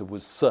musical theatre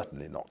was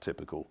certainly not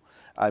typical.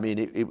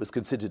 It was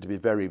considered to be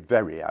very,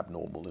 very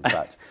abnormal, in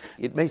fact.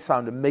 It may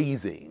sound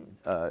amazing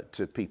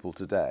to people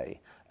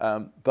today,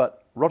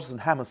 but Rodgers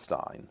and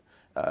Hammerstein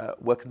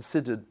were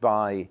considered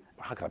by,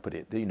 how can I put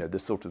it, the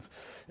sort of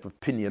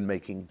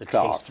opinion-making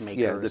class, the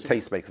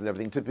tastemakers and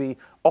everything, to be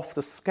off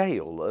the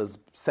scale as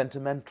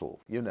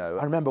sentimental,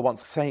 I remember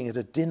once saying at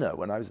a dinner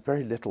when I was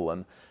very little,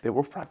 and there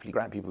were frightfully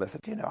grand people, they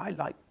said, I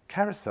like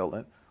Carousel.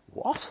 And,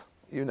 what?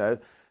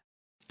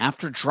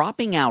 After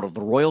dropping out of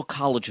the Royal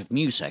College of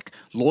Music,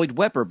 Lloyd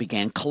Webber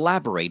began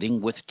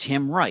collaborating with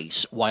Tim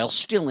Rice while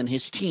still in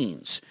his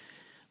teens.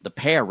 The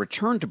pair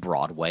returned to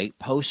Broadway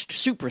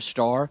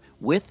post-Superstar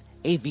with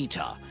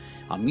Evita,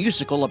 a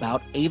musical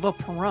about Eva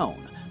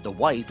Perón, the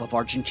wife of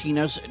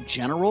Argentina's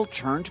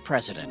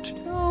general-turned-president.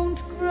 Don't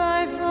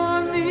cry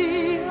for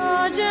me,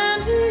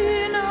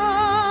 Argentina.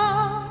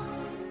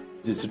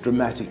 It's a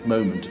dramatic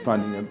moment,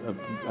 finding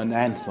an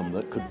anthem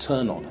that could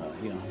turn on her,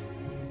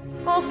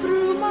 All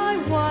through my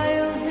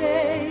wild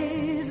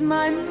days,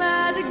 my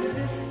mad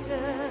existence.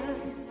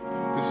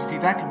 Because you see,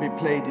 that can be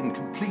played in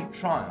complete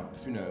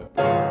triumph,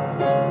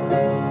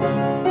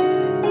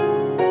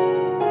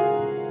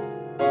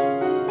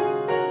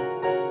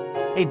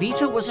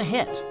 Evita was a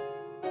hit.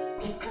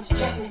 Because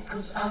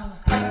Jellicles are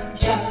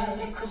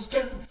Angelicals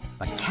too.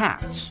 But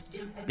Cats,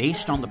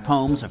 based on the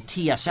poems of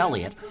T.S.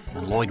 Eliot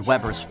and Lloyd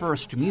Webber's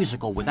first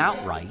musical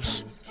without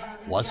Rice,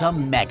 was a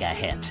mega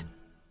hit.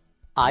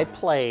 I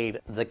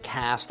played the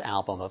cast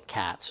album of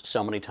Cats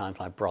so many times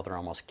my brother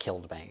almost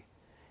killed me.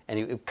 And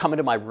he'd come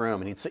into my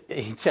room and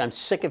he'd say, I'm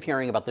sick of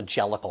hearing about the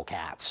Jellicle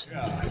Cats.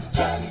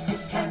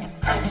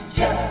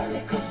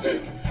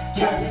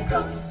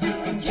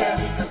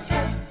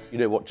 You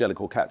know what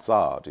Jellicle Cats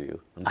are, do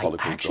you? And I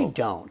actually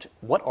don't.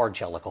 What are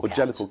Jellicle Cats?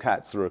 Well, Jellicle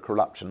Cats are a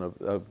corruption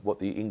of what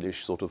the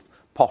English sort of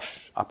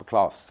posh upper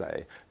class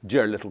say,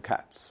 dear little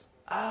cats.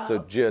 So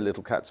dear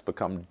little cats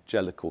become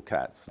Jellicle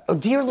Cats. Oh,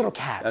 dear little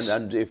cats.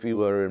 And if you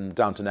were in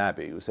Downton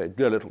Abbey, you would say,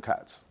 dear little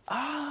cats.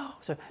 Oh,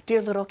 so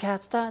dear little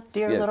cats,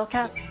 dear little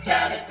cats.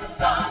 Jellicle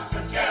songs for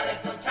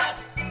Jellicle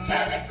cats.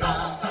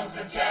 Jellicle songs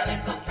for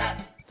Jellicle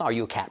cats. Are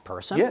you a cat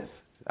person?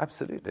 Yes,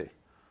 absolutely.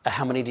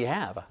 How many do you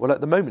have? Well,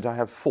 at the moment I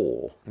have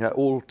 4,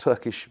 all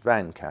Turkish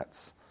van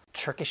cats.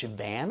 Turkish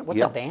van? What's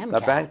a van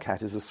cat? A van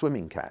cat is a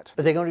swimming cat.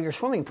 They go to your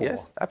swimming pool?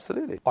 Yes,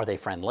 absolutely. Are they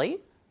friendly?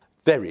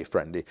 Very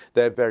friendly.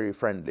 They're very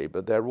friendly,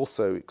 but they're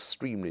also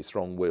extremely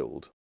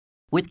strong-willed.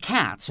 With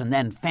Cats and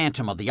then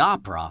Phantom of the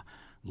Opera,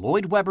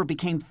 Lloyd Webber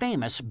became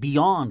famous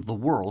beyond the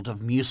world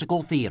of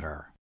musical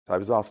theater. I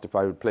was asked if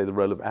I would play the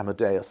role of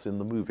Amadeus in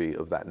the movie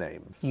of that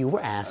name. You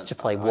were asked to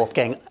play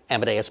Wolfgang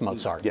Amadeus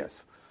Mozart?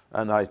 Yes,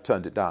 and I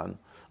turned it down.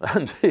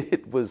 And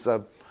it was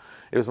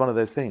one of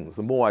those things.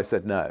 The more I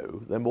said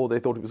no, the more they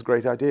thought it was a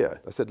great idea.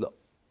 I said, look,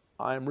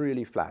 I'm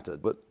really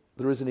flattered, but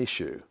there is an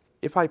issue.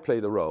 If I play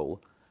the role,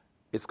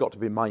 it's got to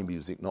be my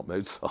music, not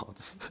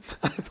Mozart's.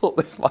 I thought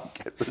this might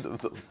get rid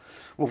of them.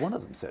 Well, one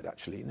of them said,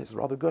 actually, and it's a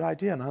rather good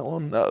idea. And I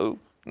thought, oh,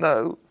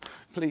 no,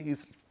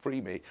 please free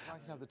me.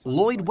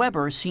 Lloyd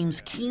Webber seems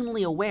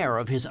keenly aware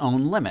of his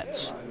own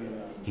limits.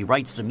 He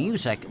writes the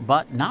music,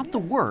 but not the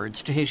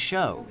words to his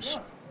shows.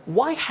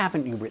 Why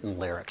haven't you written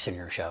lyrics in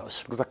your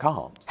shows? Because I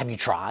can't. Have you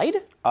tried?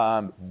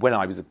 When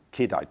I was a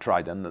kid, I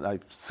tried, and I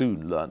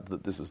soon learned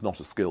that this was not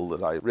a skill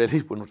that I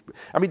really wouldn't.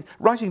 I mean,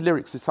 writing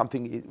lyrics is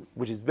something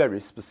which is very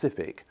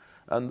specific,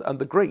 and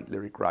the great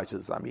lyric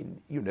writers, I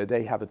mean, you know,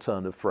 they have a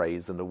turn of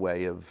phrase and a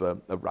way of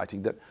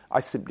writing that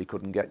I simply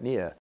couldn't get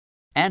near.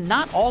 And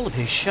not all of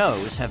his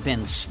shows have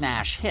been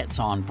smash hits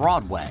on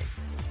Broadway.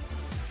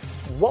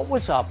 What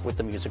was up with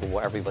the musical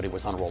where everybody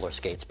was on roller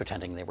skates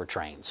pretending they were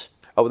trains?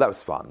 Oh, that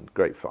was fun,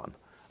 great fun.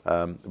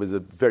 It was a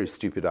very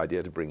stupid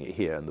idea to bring it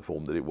here in the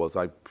form that it was.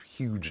 I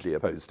hugely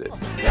opposed it.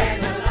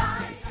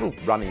 It's still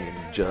running in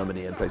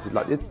Germany and places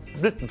like this. It's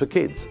written for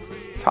kids,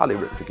 entirely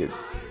written for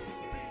kids.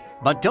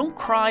 But don't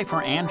cry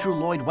for Andrew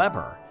Lloyd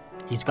Webber.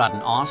 He's got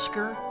an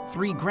Oscar,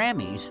 3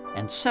 Grammys,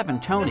 and 7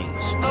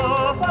 Tonys.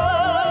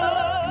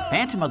 And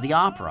Phantom of the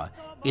Opera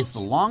is the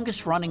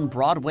longest-running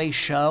Broadway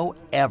show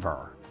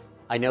ever.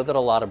 I know that a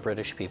lot of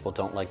British people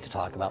don't like to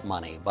talk about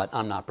money, but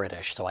I'm not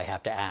British, so I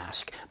have to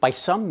ask. By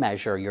some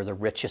measure, you're the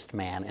richest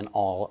man in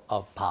all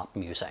of pop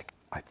music.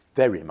 I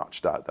very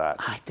much doubt that.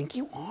 I think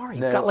you are.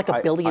 You've got like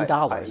 $1 billion.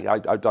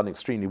 I've done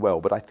extremely well,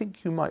 but I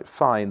think you might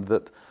find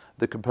that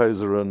the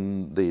composer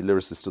and the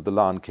lyricist of The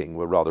Lion King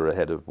were rather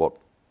ahead of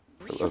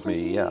of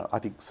me. Yeah, I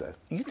think so.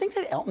 You think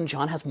that Elton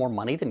John has more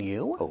money than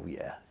you? Oh,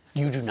 yeah.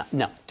 You do not.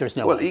 No, there's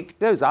no way. way. Well, he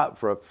goes out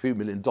for a few $1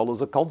 million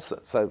a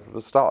concert, so for a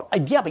start.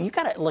 Yeah, but you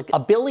got to, like,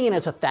 $1 billion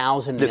is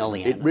 1,000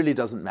 million. It really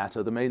doesn't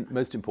matter. The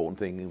most important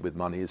thing with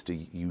money is to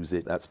use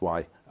it. That's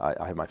why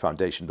I have my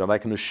foundation. But I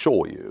can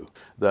assure you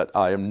that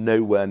I am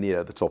nowhere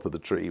near the top of the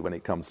tree when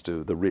it comes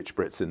to the rich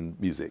Brits in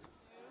music.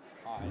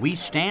 We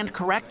stand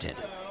corrected.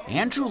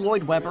 Andrew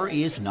Lloyd Webber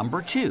is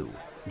number 2,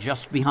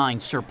 just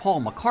behind Sir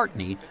Paul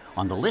McCartney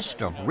on the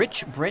list of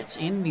rich Brits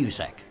in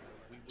music.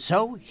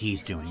 So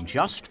he's doing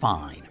just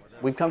fine.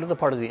 We've come to the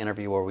part of the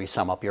interview where we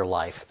sum up your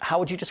life. How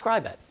would you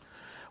describe it?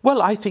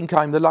 Well, I think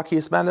I'm the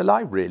luckiest man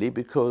alive, really,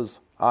 because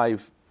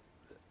I've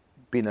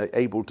been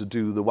able to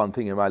do the one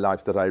thing in my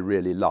life that I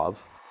really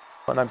love,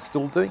 and I'm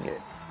still doing it,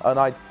 and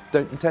I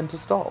don't intend to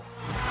stop.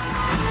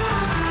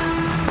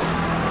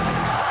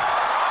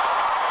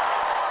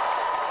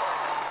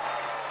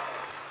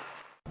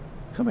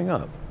 Coming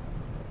up,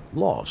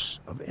 loss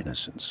of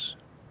innocence.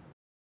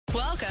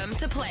 Welcome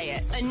to Play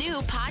It, a new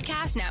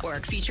podcast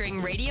network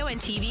featuring radio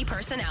and TV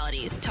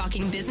personalities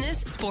talking business,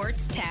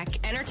 sports, tech,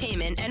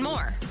 entertainment, and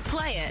more.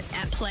 Play it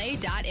at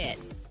play.it.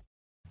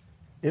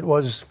 It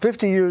was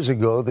 50 years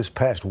ago this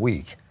past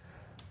week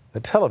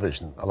that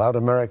television allowed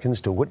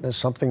Americans to witness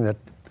something that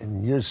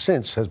in years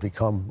since has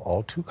become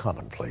all too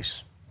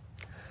commonplace.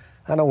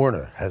 Anna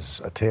Werner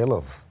has a tale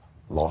of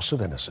loss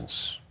of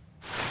innocence.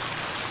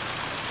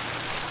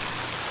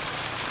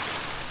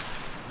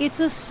 It's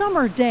a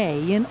summer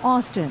day in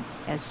Austin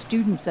as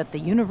students at the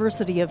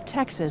University of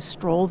Texas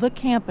stroll the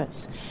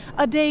campus.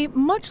 A day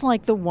much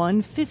like the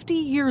one 50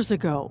 years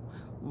ago,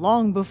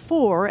 long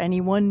before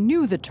anyone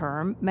knew the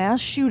term mass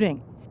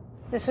shooting.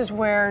 This is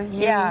where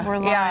you were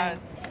lying. Yeah.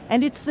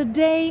 And it's the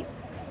day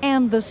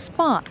and the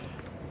spot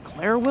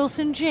Claire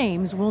Wilson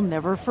James will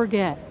never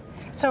forget.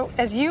 So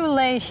as you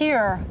lay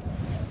here,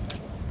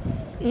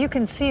 you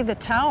can see the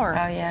tower.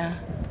 Oh, yeah.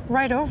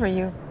 Right over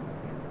you.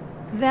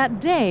 That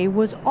day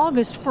was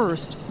August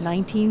 1st,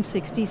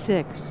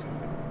 1966.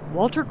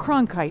 Walter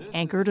Cronkite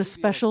anchored a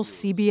special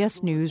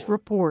CBS News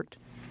report.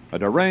 A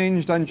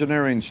deranged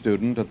engineering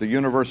student at the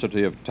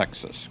University of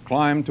Texas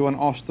climbed to an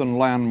Austin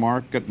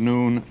landmark at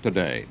noon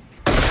today.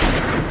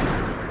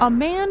 A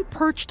man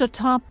perched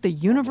atop the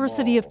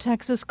University of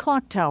Texas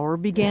clock tower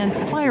began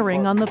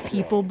firing on the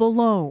people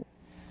below.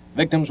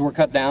 Victims were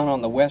cut down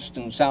on the west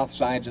and south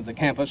sides of the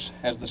campus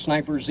as the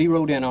sniper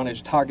zeroed in on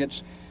his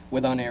targets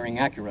with unerring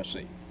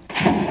accuracy.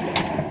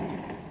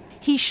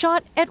 He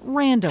shot at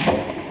random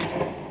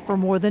for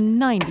more than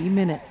 90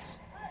 minutes.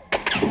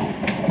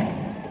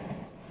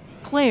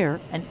 Claire,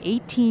 an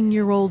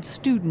 18-year-old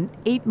student,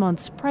 8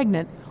 months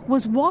pregnant,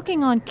 was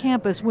walking on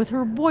campus with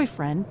her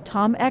boyfriend,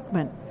 Tom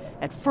Ekman.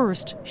 At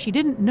first, she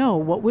didn't know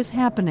what was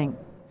happening.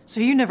 So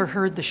you never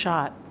heard the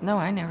shot? No,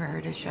 I never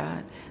heard a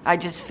shot. I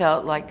just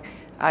felt like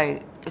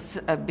a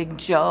big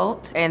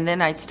jolt, and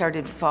then I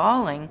started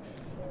falling.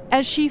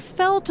 As she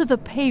fell to the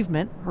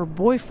pavement, her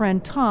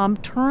boyfriend Tom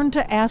turned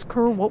to ask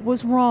her what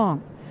was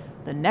wrong.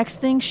 The next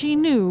thing she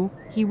knew,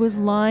 he was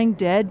lying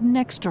dead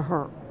next to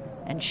her,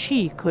 and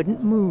she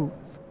couldn't move.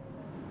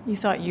 You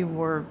thought you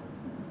were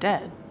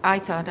dead? I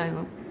thought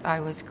I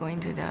was going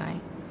to die,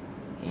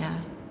 yeah.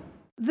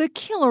 The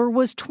killer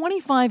was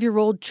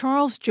 25-year-old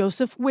Charles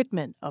Joseph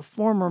Whitman, a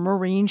former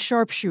Marine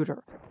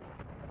sharpshooter.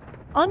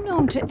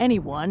 Unknown to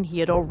anyone, he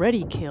had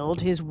already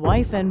killed his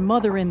wife and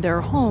mother in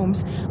their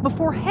homes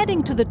before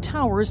heading to the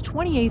tower's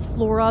 28th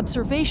floor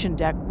observation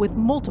deck with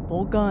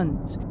multiple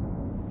guns.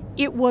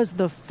 It was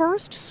the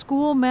first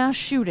school mass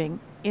shooting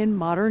in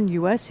modern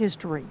U.S.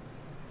 history.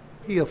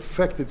 He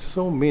affected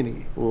so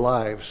many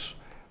lives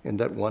in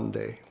that one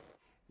day.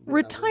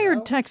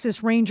 Retired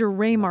Texas Ranger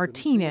Ray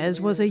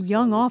Martinez was a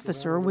young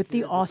officer with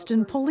the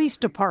Austin Police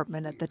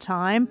Department at the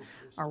time.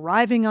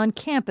 Arriving on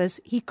campus,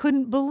 he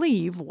couldn't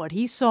believe what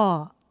he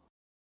saw.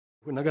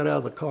 When I got out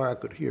of the car, I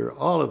could hear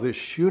all of this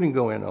shooting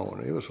going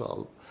on. It was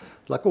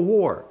like a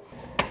war.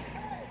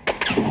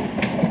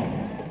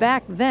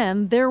 Back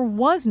then, there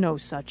was no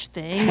such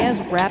thing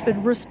as rapid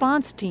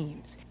response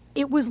teams.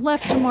 It was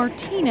left to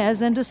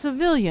Martinez and a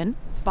civilian,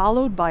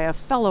 followed by a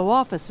fellow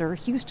officer,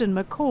 Houston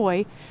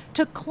McCoy,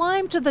 to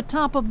climb to the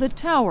top of the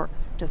tower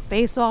to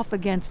face off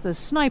against the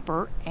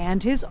sniper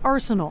and his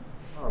arsenal.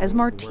 As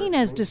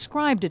Martinez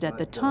described it at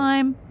the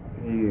time,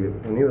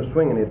 when he was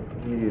swinging it,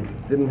 he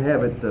didn't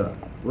have it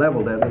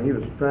leveled at me. He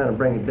was trying to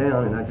bring it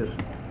down, and I just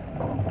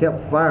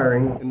kept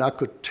firing. And I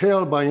could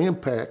tell by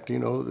impact,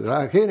 that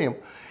I hit him.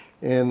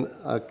 And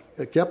I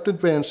kept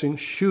advancing,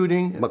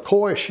 shooting.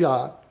 McCoy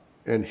shot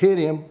and hit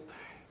him,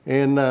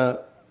 and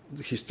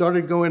he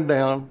started going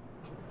down.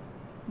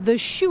 The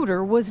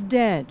shooter was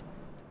dead.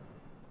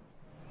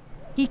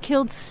 He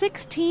killed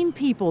 16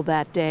 people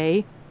that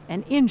day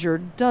and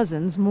injured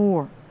dozens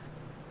more.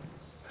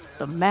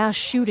 The mass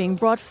shooting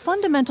brought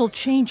fundamental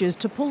changes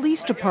to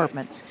police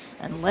departments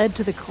and led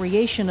to the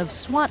creation of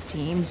SWAT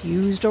teams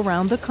used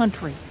around the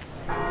country.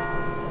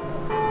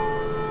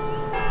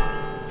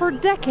 For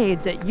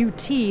decades at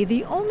UT,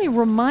 the only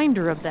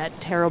reminder of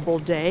that terrible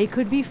day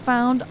could be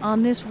found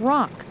on this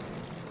rock.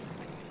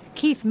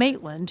 Keith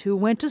Maitland, who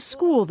went to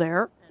school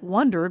there,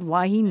 wondered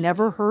why he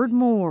never heard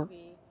more.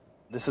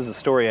 This is a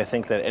story I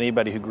think that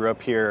anybody who grew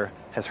up here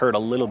has heard a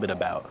little bit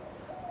about.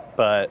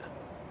 But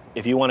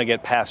if you want to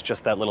get past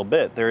just that little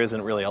bit, there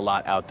isn't really a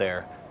lot out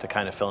there to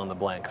kind of fill in the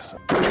blanks.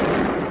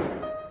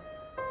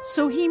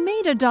 So he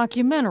made a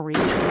documentary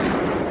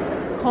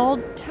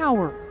called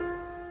Tower.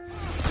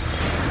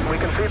 We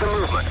can see the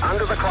movement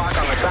under the clock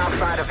on the south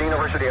side of the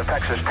University of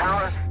Texas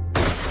Tower.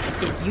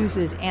 It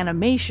uses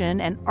animation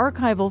and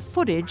archival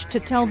footage to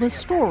tell the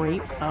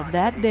story of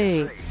that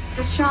day.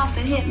 The shot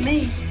that hit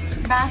me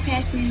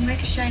bypassed me and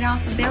ricocheted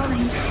off the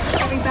building.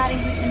 Everybody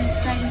was in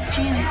a state of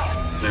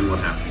panic. Then what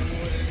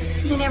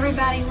happened? Then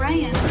everybody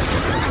ran.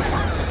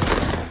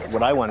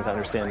 What I wanted to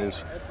understand is,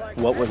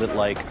 what was it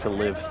like to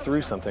live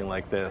through something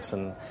like this,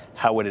 and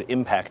how would it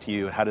impact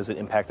you, and how does it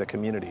impact a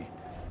community?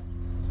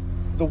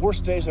 The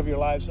worst days of your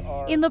lives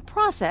are... In the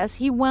process,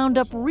 he wound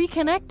up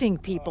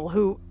reconnecting people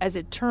who, as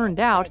it turned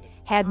out,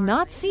 had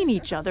not seen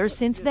each other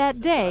since that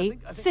day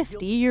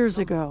 50 years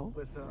ago.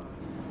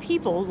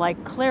 People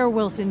like Claire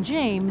Wilson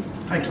James.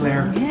 Hi,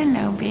 Claire.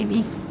 Hello,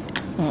 baby.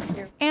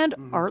 And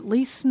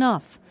Artley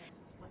Snuff.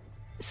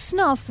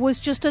 Snuff was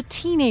just a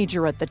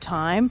teenager at the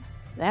time.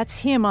 That's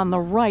him on the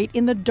right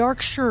in the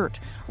dark shirt,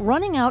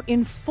 running out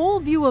in full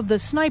view of the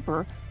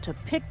sniper to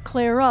pick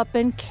Claire up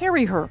and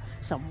carry her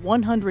some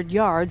 100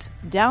 yards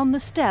down the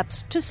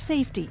steps to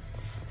safety.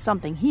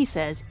 Something he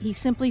says he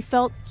simply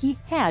felt he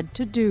had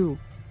to do.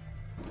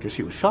 Because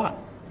she was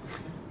shot.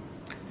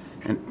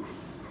 And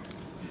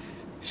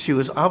she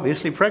was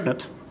obviously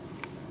pregnant.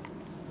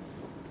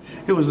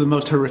 It was the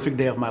most horrific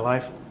day of my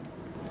life.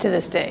 To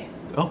this day?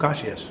 Oh,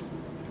 gosh, yes.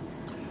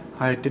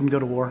 I didn't go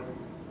to war.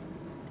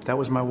 That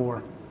was my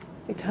war.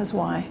 Because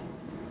why?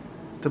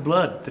 The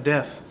blood, the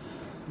death,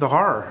 the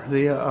horror,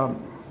 the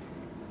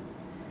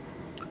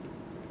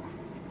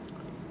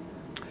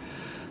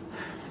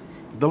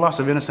loss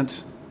of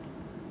innocence.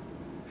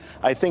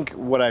 I think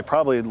what I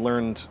probably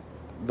learned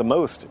the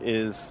most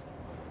is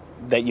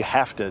that you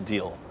have to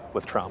deal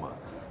with trauma.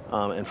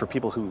 And for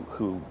people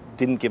who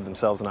didn't give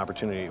themselves an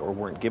opportunity or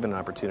weren't given an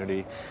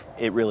opportunity,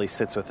 it really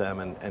sits with them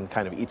and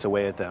kind of eats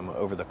away at them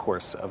over the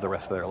course of the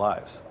rest of their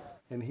lives.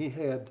 And he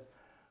had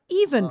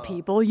even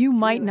people you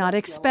might not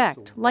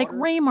expect, like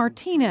Ray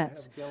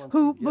Martinez,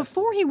 who,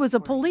 before he was a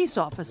police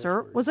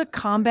officer, was a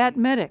combat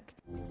medic.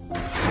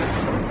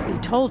 He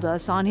told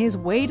us on his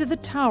way to the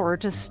tower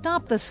to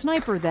stop the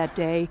sniper that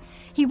day,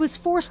 he was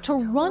forced to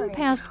run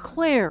past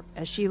Claire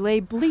as she lay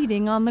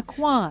bleeding on the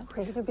quad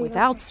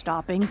without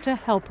stopping to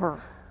help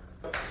her.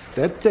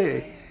 That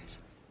day,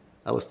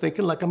 I was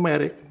thinking like a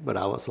medic, but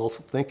I was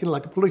also thinking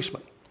like a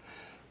policeman.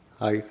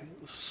 I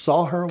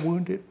saw her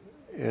wounded,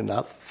 and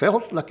I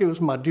felt like it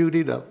was my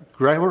duty to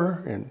grab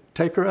her and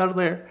take her out of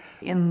there.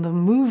 In the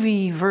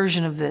movie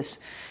version of this,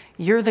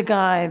 you're the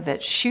guy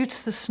that shoots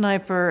the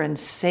sniper and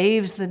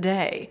saves the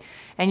day.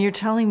 And you're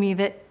telling me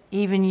that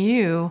even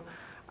you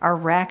are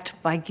racked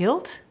by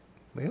guilt?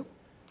 Well,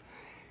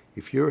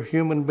 if you're a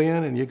human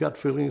being and you got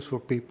feelings for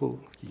people,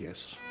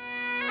 yes.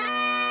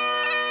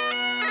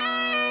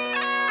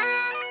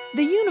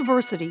 The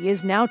university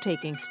is now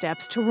taking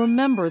steps to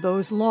remember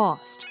those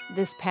lost.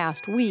 This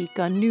past week,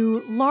 a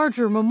new,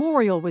 larger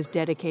memorial was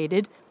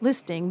dedicated,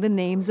 listing the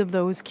names of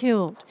those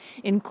killed,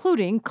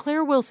 including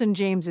Claire Wilson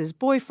James's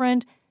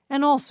boyfriend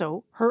and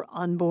also her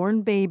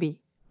unborn baby.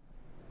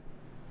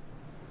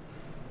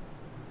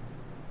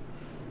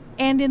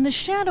 And in the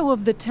shadow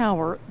of the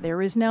tower,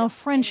 there is now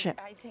friendship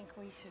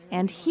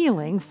and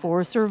healing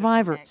for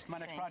survivors.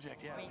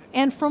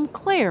 And from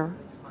Claire,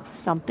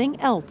 something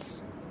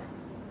else.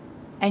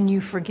 And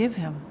you forgive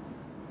him.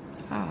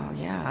 Oh,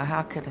 yeah.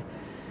 How could...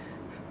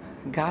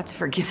 God's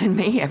forgiven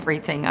me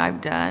everything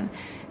I've done,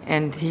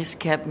 and he's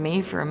kept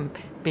me from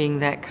being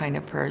that kind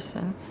of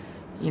person,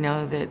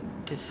 that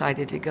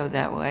decided to go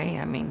that way.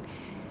 I mean,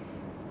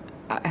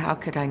 how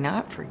could I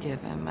not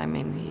forgive him? I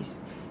mean,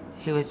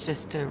 he was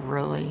just a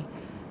really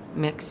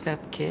mixed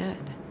up kid.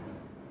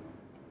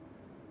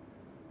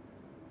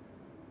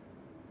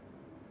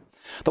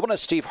 The one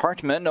is Steve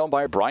Hartman, known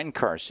by Brian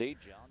Carsey.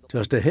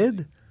 Just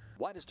ahead,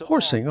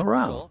 Horsing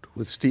Around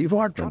with Steve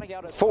Hartman.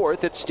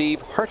 Fourth, it's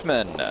Steve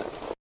Hartman.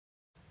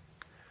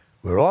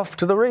 We're off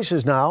to the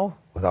races now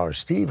with our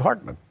Steve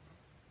Hartman.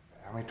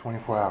 How many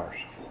 24 hours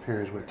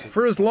periods would it take?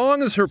 For as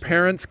long as her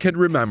parents can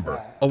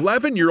remember,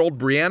 11-year-old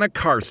Brianna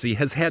Carsey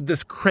has had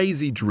this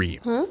crazy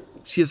dream.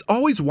 She has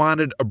always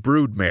wanted a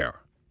broodmare,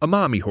 a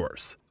mommy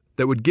horse,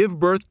 that would give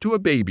birth to a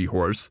baby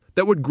horse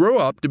that would grow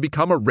up to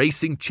become a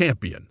racing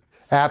champion.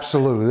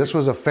 Absolutely. This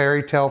was a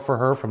fairy tale for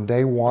her from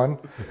day one.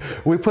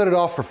 We put it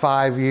off for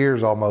 5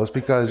 years almost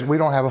because we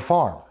don't have a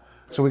farm.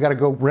 So we got to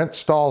go rent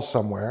stalls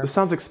somewhere. This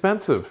sounds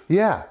expensive.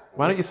 Yeah.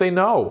 Why don't you say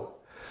no?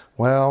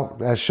 Well,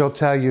 as she'll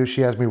tell you,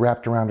 she has me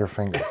wrapped around her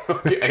finger.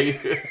 Okay.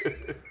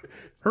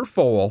 Her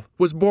foal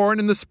was born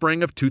in the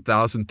spring of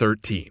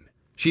 2013.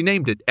 She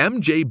named it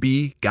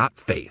MJB Got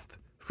Faith,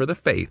 for the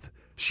faith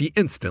she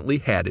instantly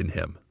had in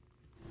him.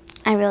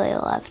 I really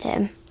loved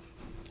him.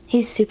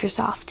 He's super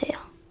soft,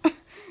 too.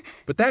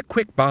 But that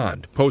quick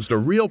bond posed a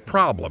real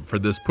problem for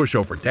this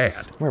pushover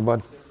dad. Come here,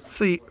 bud.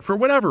 See, for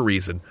whatever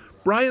reason,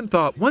 Brian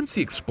thought once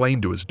he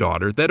explained to his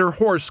daughter that her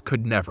horse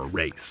could never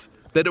race,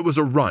 that it was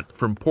a runt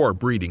from poor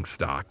breeding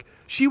stock,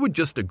 she would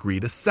just agree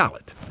to sell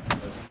it.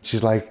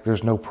 She's like,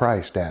 there's no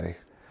price, Daddy.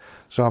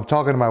 So I'm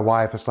talking to my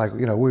wife. It's like,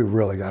 we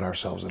really got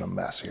ourselves in a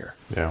mess here.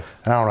 Yeah.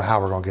 And I don't know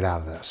how we're going to get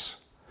out of this.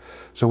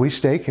 So we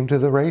stake him to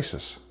the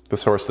races.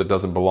 This horse that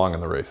doesn't belong in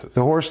the races.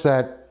 The horse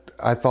that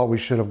I thought we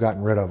should have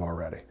gotten rid of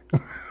already.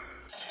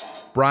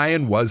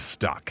 Brian was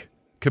stuck,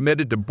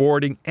 committed to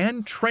boarding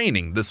and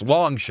training this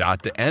long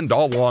shot to end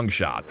all long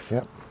shots.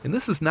 Yep. And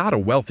this is not a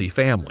wealthy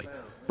family.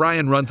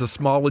 Brian runs a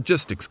small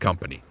logistics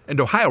company,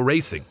 and Ohio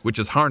Racing, which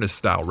is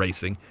harness-style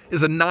racing,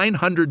 is a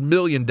 $900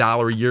 million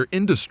a year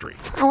industry.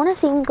 I want to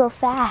see him go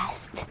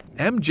fast.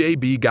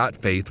 MJB Got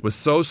Faith was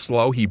so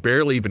slow he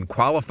barely even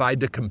qualified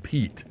to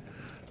compete.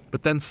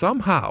 But then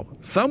somehow,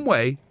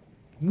 someway,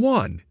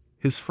 won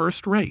his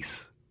first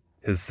race,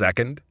 his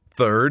second,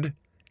 third,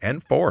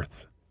 and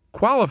fourth,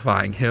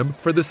 qualifying him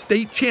for the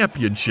state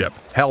championship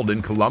held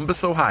in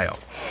Columbus, Ohio.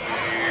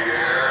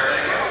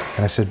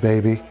 And I said,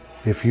 baby,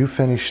 if you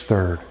finish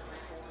third,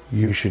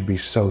 you should be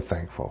so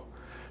thankful.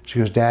 She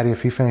goes, Daddy,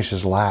 if he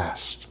finishes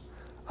last,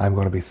 I'm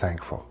going to be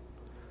thankful.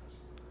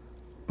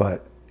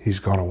 But he's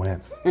going to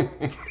win.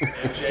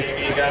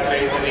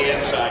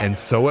 And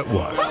so it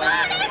was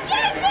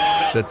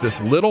that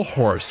this little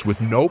horse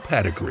with no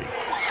pedigree,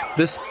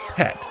 this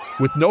pet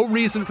with no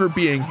reason for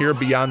being here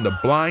beyond the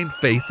blind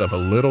faith of a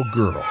little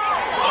girl,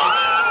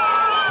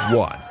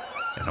 won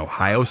an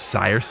Ohio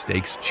Sire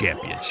Stakes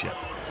championship.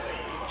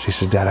 She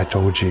said, Dad, I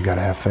told you got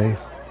to have faith.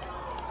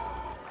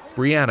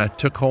 Brianna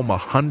took home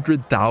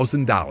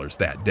 $100,000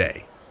 that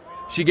day.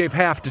 She gave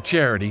half to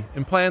charity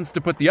and plans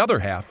to put the other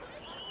half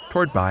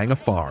toward buying a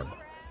farm.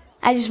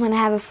 I just want to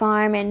have a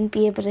farm and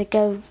be able to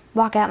go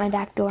walk out my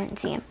back door and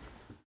see him.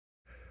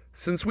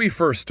 Since we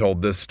first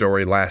told this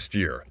story last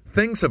year,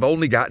 things have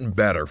only gotten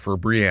better for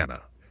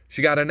Brianna.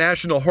 She got a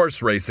National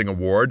Horse Racing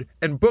Award,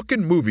 and book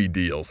and movie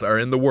deals are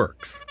in the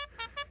works.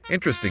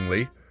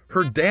 Interestingly,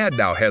 her dad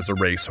now has a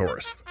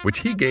racehorse, which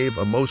he gave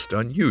a most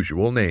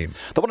unusual name.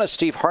 The one is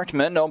Steve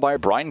Hartman, known by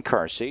Brian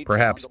Carsey.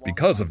 Perhaps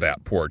because of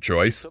that poor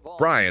choice,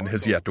 Brian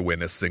has yet to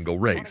win a single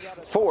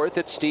race. Fourth,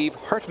 it's Steve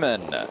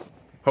Hartman.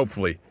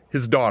 Hopefully,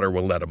 his daughter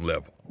will let him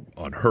live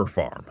on her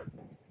farm.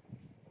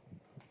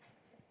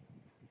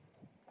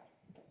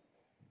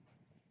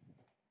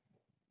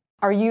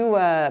 Are you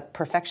a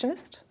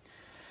perfectionist?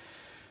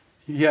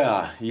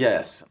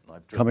 Yes.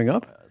 Coming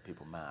up,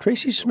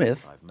 Tracy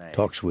Smith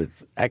talks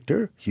with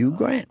actor Hugh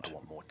Grant.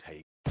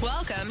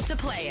 Welcome to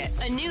Play It,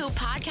 a new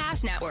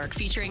podcast network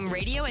featuring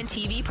radio and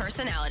TV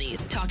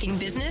personalities talking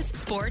business,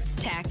 sports,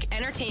 tech,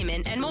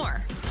 entertainment, and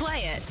more.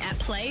 Play it at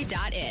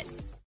play.it.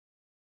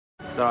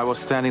 There I was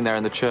standing there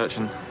in the church,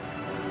 and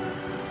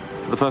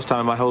for the first time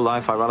in my whole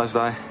life, I realized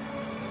I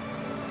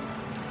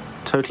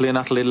totally and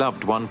utterly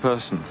loved one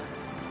person.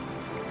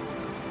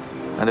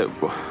 And it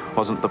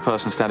wasn't the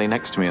person standing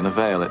next to me in the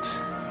veil, it's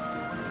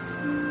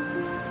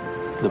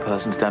the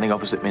person standing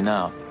opposite me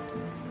now.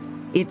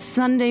 It's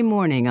Sunday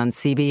morning on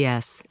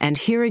CBS, and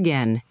here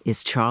again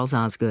is Charles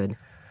Osgood.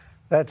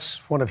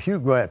 That's one of Hugh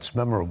Grant's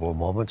memorable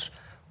moments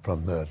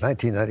from the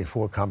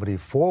 1994 comedy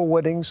 4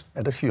 Weddings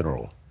and a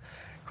Funeral.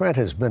 Grant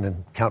has been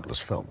in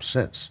countless films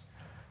since,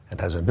 and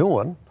has a new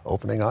one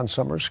opening on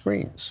summer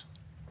screens.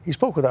 He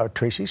spoke with our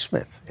Tracy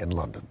Smith in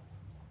London.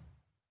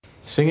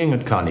 Singing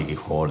at Carnegie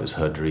Hall is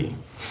her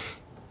dream,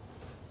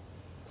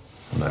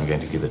 and I'm going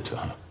to give it to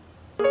her.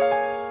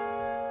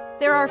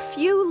 There are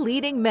few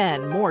leading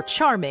men more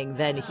charming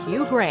than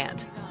Hugh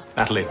Grant.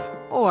 Natalie.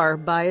 Or,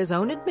 by his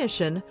own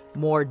admission,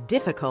 more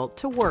difficult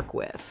to work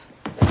with.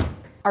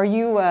 Are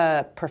you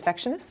a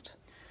perfectionist?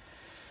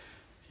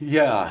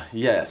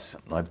 Yes.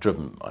 I've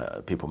driven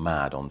people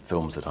mad on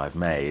films that I've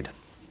made.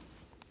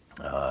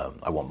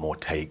 I want more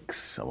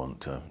takes, I want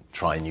to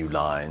try new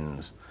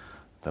lines,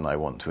 then I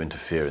want to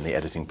interfere in the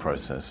editing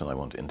process, and I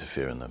want to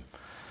interfere in the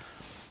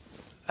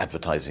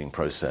advertising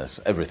process,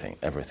 everything.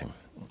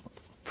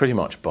 Pretty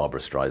much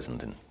Barbara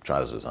Streisand in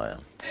trousers, I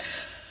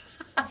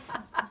am.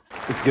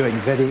 It's going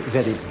very,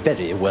 very,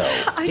 very well.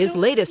 His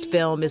latest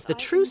film is the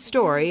true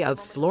story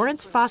of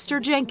Florence Foster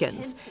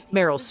Jenkins.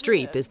 Meryl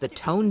Streep is the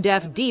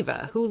tone-deaf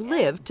diva who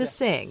lived to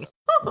sing.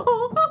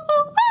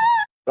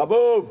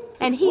 Bravo!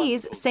 And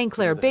he's St.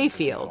 Clair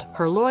Bayfield,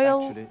 her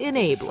loyal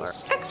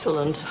enabler.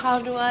 Excellent.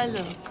 How do I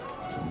look?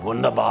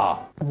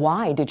 Wunderbar.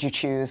 Why did you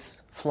choose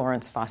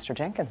Florence Foster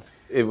Jenkins?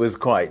 It was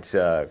quite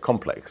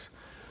complex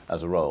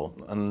as a role,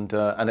 and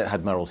it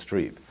had Meryl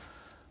Streep.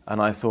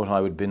 And I thought I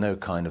would be no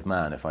kind of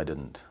man if I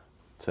didn't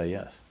say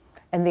yes.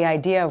 And the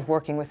idea of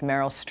working with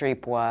Meryl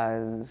Streep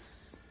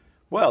was?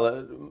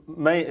 Well,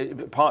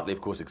 partly,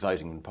 of course,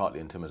 exciting and partly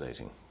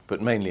intimidating,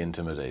 but mainly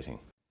intimidating.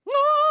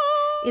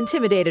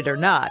 Intimidated or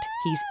not,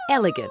 he's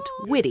elegant,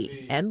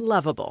 witty, and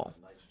lovable.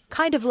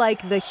 Kind of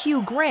like the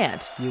Hugh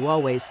Grant you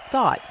always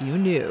thought you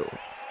knew.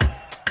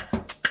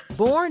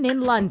 Born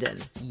in London,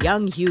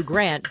 young Hugh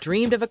Grant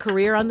dreamed of a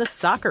career on the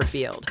soccer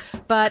field.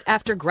 But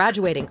after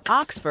graduating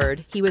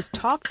Oxford, he was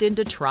talked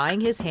into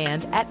trying his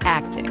hand at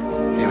acting.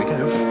 Here we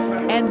go.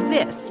 And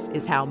this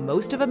is how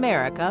most of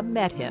America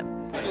met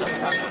him.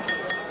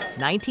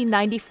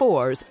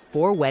 1994's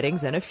 4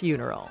 Weddings and a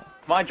Funeral.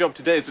 My job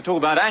today is to talk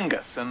about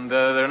Angus, and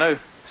there are no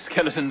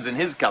skeletons in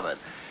his cupboard.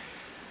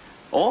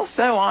 Or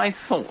so I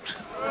thought.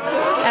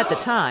 At the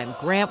time,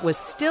 Grant was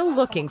still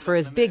looking for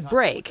his big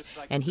break,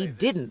 and he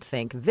didn't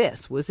think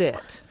this was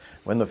it.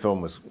 When the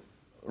film was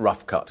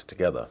rough cut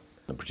together,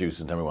 the producers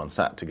and everyone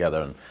sat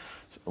together and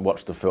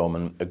watched the film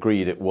and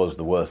agreed it was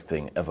the worst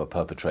thing ever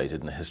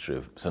perpetrated in the history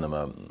of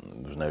cinema.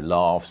 There was no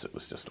laughs, it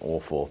was just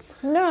awful.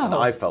 No. And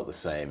I felt the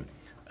same,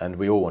 and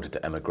we all wanted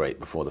to emigrate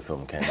before the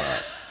film came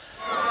out.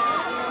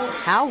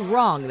 How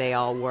wrong they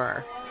all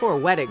were. 4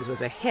 Weddings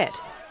was a hit.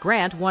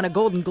 Grant won a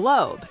Golden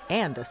Globe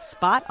and a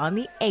spot on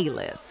the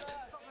A-list.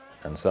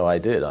 And so I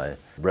did. I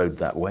rode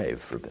that wave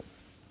for a bit.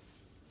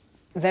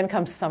 Then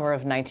comes summer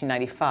of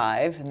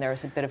 1995, and there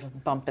was a bit of a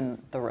bump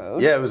in the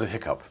road. Yeah, it was a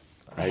hiccup.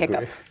 A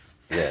hiccup.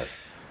 Yes.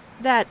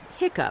 That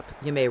hiccup,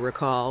 you may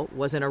recall,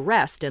 was an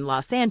arrest in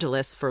Los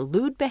Angeles for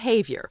lewd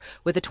behavior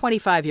with a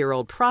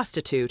 25-year-old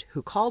prostitute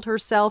who called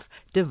herself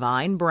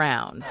Divine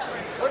Brown.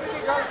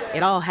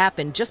 It all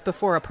happened just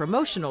before a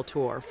promotional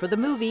tour for the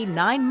movie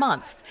 9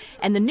 Months,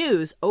 and the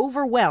news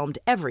overwhelmed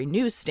every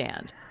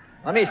newsstand.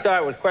 Let me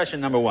start with question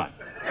number 1.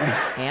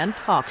 And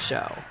talk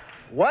show.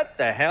 What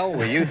the hell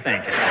were you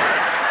thinking?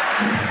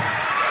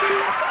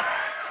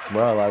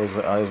 Well, I was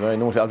very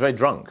naughty. I was very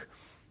drunk.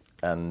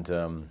 And,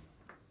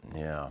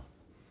 yeah,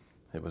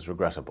 it was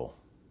regrettable.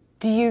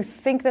 Do you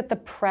think that the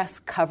press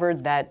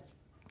covered that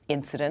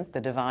incident,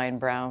 the Divine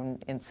Brown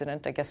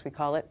incident, I guess we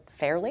call it,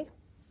 fairly?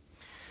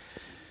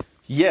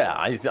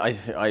 Yeah,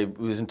 it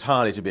was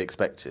entirely to be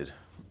expected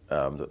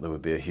that there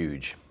would be a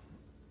huge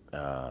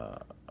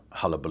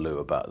hullabaloo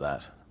about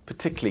that,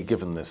 particularly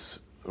given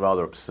this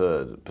rather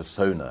absurd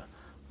persona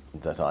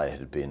that I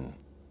had been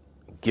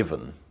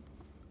given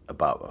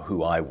about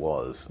who I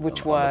was.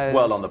 Which was?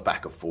 Well, on the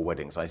back of 4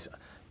 Weddings.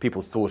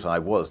 People thought I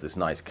was this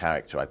nice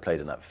character I played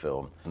in that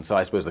film. And so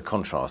I suppose the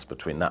contrast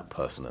between that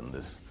person and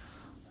this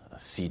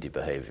seedy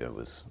behaviour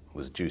was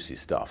juicy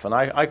stuff. And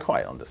I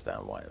quite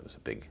understand why it was a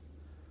big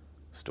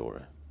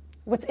story.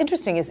 What's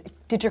interesting is,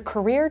 did your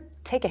career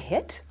take a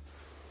hit?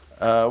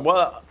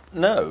 Well,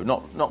 no,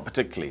 not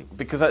particularly.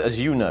 Because as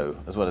you know,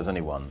 as well as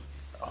anyone,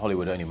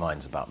 Hollywood only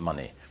minds about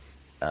money.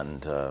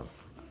 And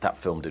that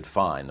film did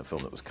fine, the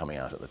film that was coming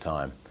out at the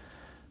time.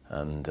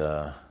 And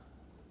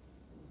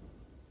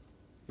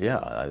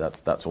yeah,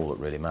 that's all that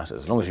really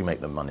matters. As long as you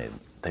make the money,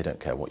 they don't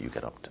care what you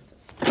get up to.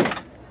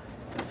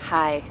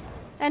 Hi.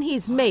 And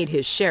he's made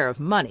his share of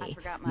money.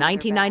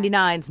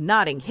 1999's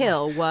Notting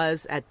Hill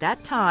was, at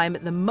that time,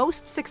 the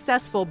most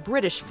successful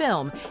British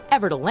film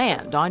ever to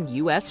land on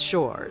U.S.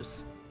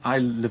 shores. I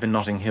live in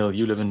Notting Hill,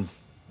 you live in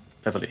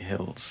Beverly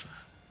Hills.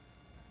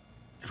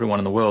 Everyone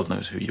in the world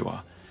knows who you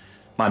are.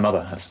 My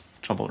mother has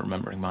trouble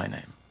remembering my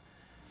name.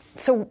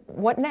 So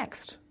what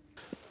next?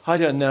 I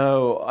don't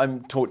know.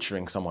 I'm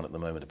torturing someone at the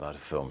moment about a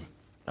film.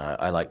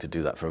 I like to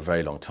do that for a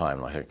very long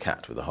time, like a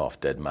cat with a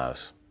half-dead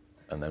mouse.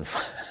 And then,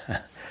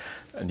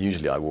 and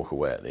usually I walk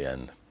away at the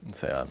end and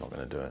say, I'm not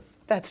going to do it.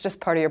 That's just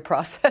part of your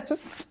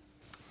process.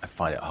 I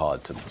find it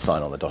hard to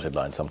sign on the dotted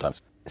line sometimes.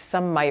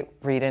 Some might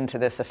read into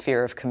this a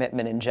fear of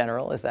commitment in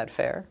general. Is that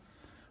fair?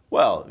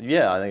 Well,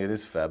 yeah, I think it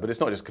is fair, but it's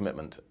not just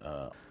commitment.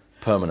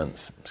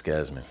 Permanence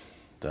scares me.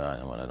 I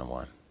don't know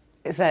why.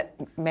 Is that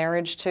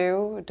marriage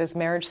too? Does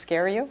marriage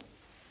scare you?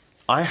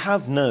 I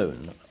have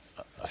known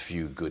a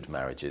few good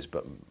marriages,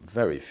 but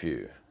very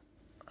few.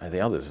 The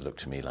others look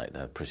to me like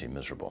they're pretty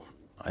miserable.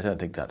 I don't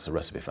think that's a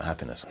recipe for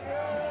happiness.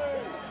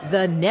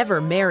 The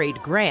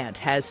never-married Grant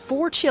has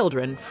 4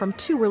 children from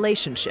 2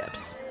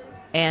 relationships.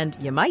 And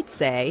you might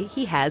say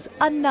he has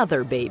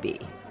another baby.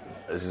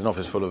 This is an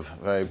office full of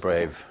very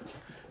brave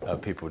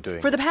people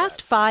doing... For the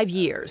past 5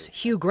 years,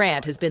 Hugh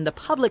Grant has been the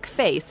public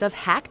face of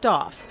Hacked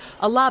Off,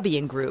 a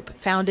lobbying group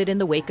founded in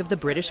the wake of the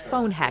British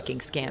phone hacking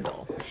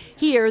scandal.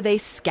 Here, they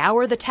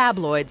scour the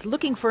tabloids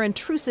looking for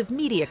intrusive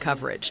media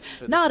coverage,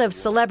 not of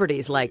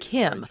celebrities like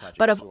him,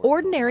 but of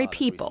ordinary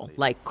people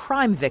like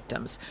crime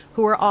victims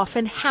who are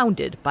often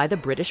hounded by the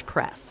British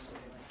press.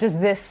 Does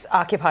this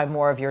occupy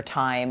more of your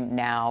time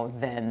now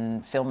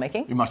than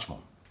filmmaking? Much more.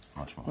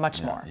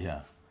 Much more?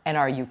 Yeah. And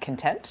are you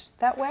content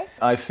that way?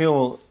 I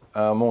feel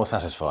more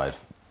satisfied.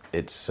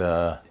 It's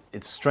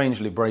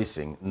strangely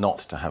bracing not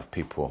to have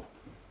people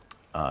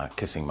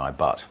kissing my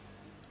butt.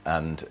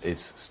 And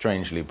it's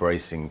strangely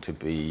bracing to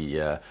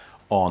be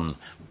on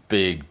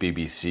big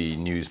BBC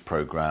news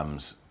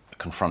programmes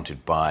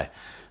confronted by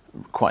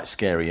quite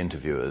scary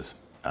interviewers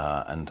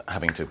and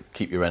having to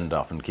keep your end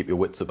up and keep your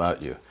wits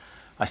about you.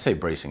 I say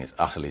bracing, it's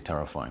utterly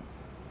terrifying.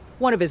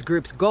 One of his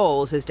group's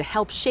goals is to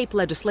help shape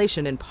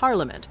legislation in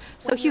Parliament,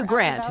 so Hugh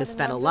Grant has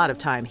spent a lot of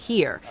time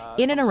here,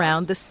 in and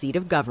around the seat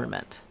of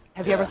government.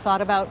 Have you ever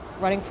thought about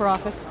running for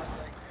office?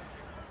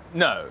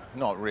 No,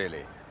 not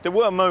really. There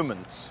were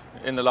moments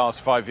in the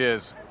last 5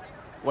 years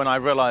when I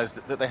realised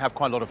that they have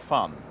quite a lot of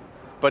fun.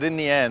 But in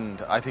the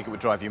end, I think it would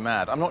drive you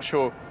mad. I'm not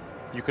sure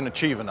you can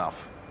achieve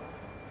enough.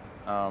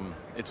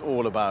 It's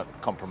all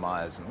about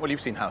compromise. And, well,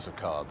 you've seen House of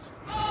Cards.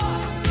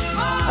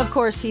 Of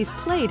course, he's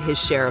played his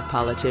share of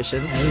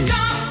politicians,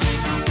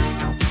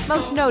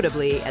 most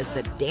notably as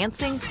the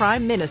dancing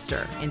prime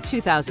minister in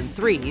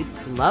 2003's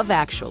Love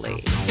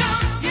Actually.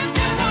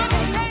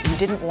 You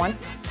didn't want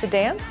to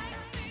dance?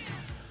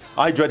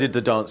 I dreaded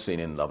the dance scene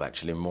in Love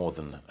Actually more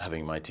than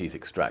having my teeth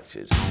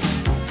extracted.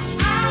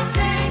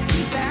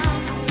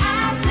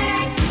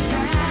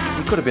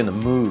 You've got to be in the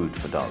mood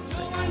for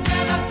dancing.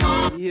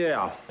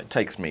 Yeah. It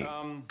takes me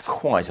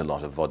quite a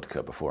lot of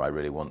vodka before I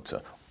really want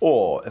to.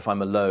 Or if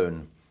I'm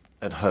alone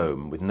at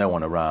home with no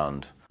one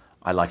around,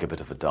 I like a bit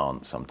of a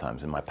dance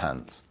sometimes in my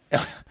pants.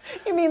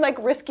 You mean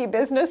like risky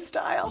business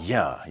style?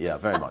 Yeah,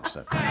 very much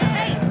so.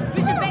 Hey,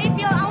 Mr.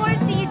 Bayfield, I want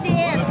to see you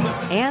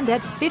dance. And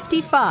at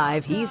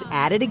 55, he's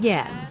at it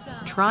again,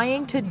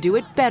 trying to do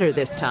it better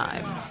this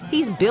time.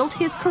 He's built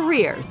his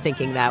career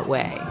thinking that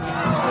way.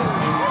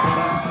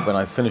 When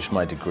I finished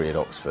my degree at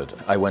Oxford,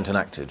 I went and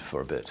acted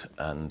for a bit,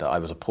 and I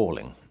was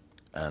appalling.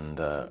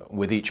 And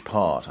with each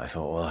part, I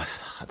thought, well,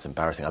 that's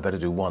embarrassing. I better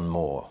do one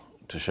more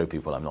to show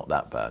people I'm not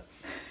that bad.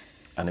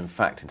 And in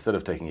fact, instead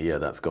of taking a year,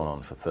 that's gone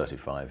on for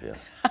 35 years.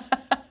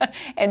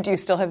 And do you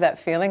still have that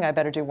feeling, I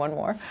better do one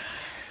more?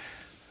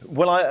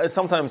 Well,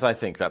 sometimes I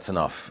think that's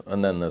enough,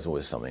 and then there's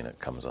always something that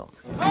comes up.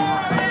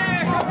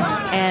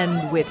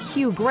 And with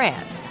Hugh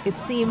Grant, it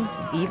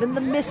seems even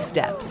the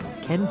missteps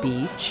can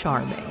be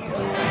charming.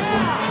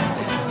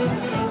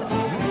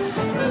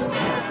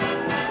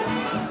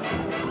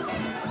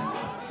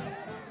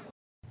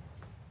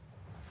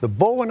 The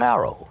bow and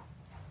arrow,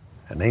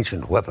 an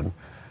ancient weapon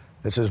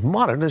that's as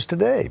modern as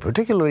today,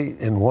 particularly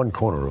in one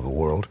corner of the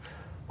world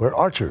where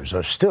archers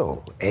are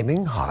still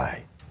aiming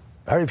high.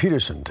 Barry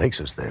Peterson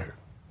takes us there.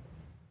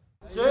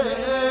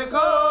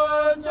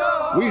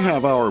 We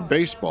have our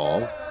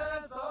baseball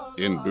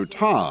In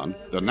Bhutan,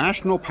 the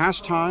national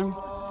pastime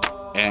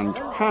and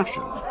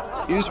passion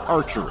is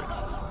archery.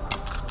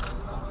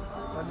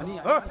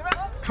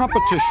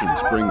 Competitions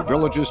bring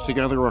villages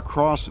together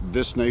across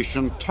this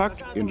nation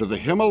tucked into the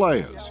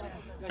Himalayas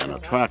and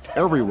attract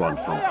everyone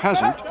from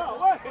peasant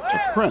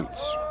to prince.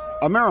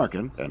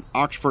 American and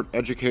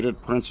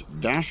Oxford-educated Prince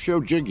Dasho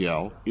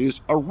Jigyal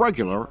is a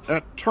regular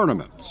at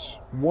tournaments.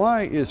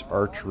 Why is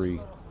archery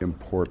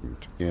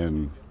important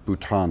in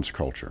Bhutan's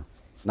culture?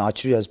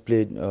 Archery has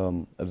played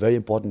a very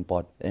important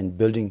part in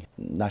building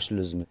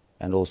nationalism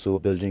and also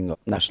building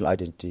national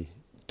identity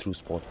through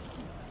sport.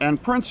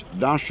 And Prince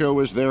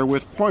Dasho is there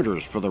with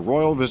pointers for the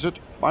royal visit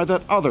by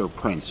that other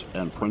prince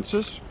and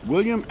princess,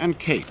 William and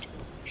Kate.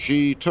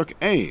 She took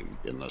aim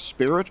in the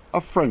spirit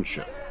of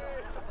friendship.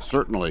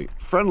 Certainly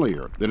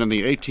friendlier than in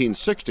the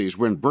 1860s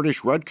when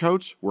British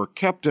redcoats were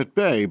kept at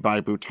bay by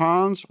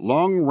Bhutan's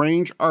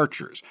long-range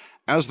archers,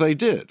 as they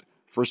did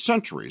for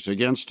centuries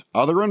against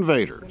other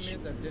invaders.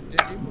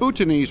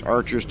 Bhutanese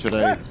archers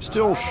today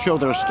still show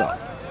their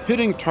stuff,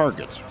 hitting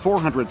targets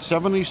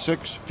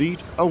 476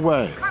 feet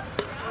away.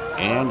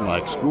 And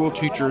like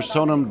schoolteacher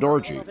Sonam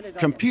Dorji,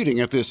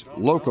 competing at this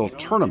local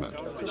tournament,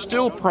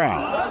 still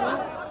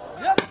proud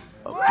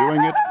of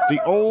doing it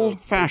the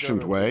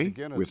old-fashioned way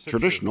with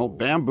traditional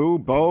bamboo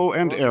bow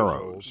and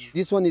arrows.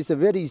 This one is a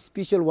very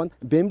special one.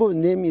 Bamboo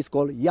name is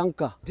called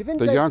yanka.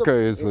 The yanka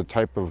is the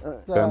type of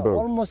bamboo.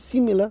 Almost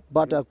similar,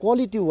 but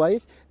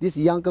quality-wise, this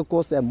yanka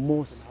costs the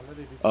most.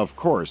 Of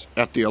course,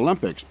 at the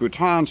Olympics,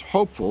 Bhutan's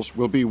hopefuls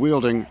will be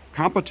wielding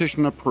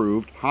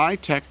competition-approved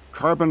high-tech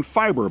carbon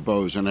fiber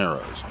bows and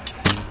arrows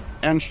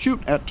and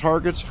shoot at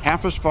targets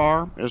half as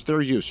far as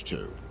they're used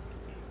to.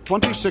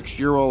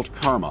 26-year-old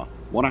Karma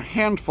won a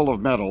handful of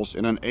medals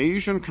in an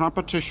Asian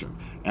competition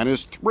and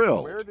is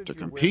thrilled to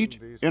compete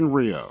in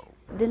Rio.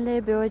 Being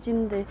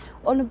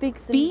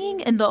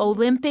in the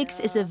Olympics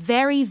is a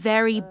very,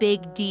 very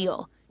big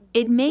deal.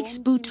 It makes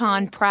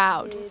Bhutan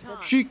proud.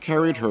 She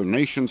carried her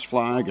nation's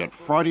flag at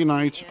Friday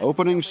night's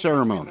opening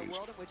ceremonies.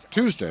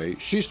 Tuesday,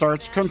 she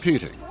starts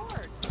competing.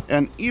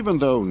 And even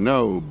though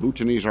no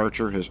Bhutanese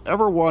archer has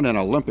ever won an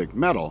Olympic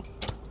medal,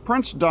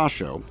 Prince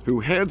Dasho, who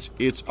heads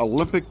its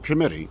Olympic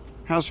committee,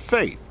 has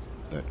faith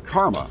that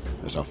Karma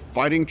has a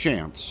fighting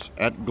chance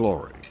at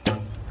glory.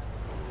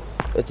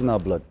 It's in our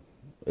blood.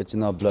 It's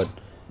in our blood.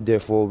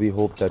 Therefore, we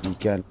hope that we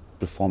can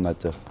perform at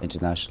the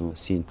international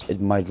scene.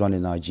 It might run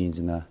in our genes,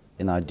 in our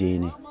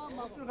DNA.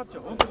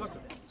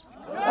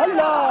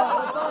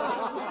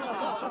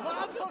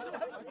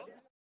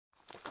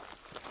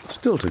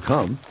 Still to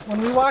come.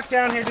 When we walk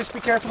down here, just be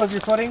careful of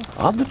your footing.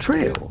 On the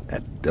trail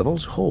at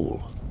Devil's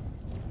Hole.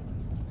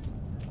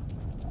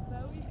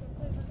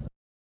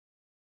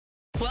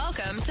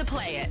 Welcome to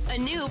Play It, a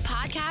new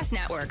podcast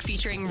network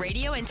featuring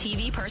radio and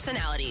TV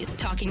personalities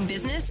talking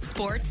business,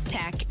 sports,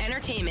 tech,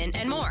 entertainment,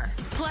 and more.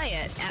 Play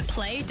it at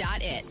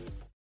play.it.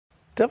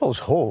 Devil's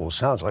Hole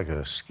sounds like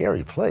a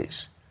scary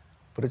place,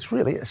 but it's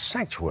really a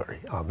sanctuary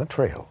on the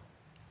trail,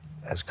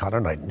 as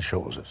Connor Knighton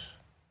shows us.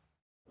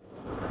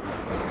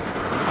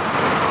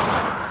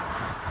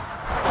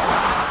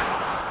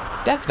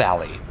 Death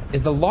Valley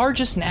is the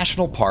largest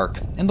national park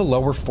in the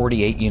lower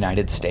 48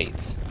 United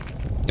States.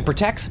 It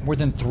protects more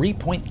than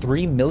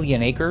 3.3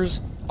 million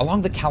acres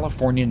along the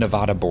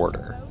California-Nevada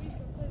border.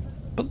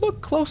 But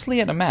look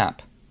closely at a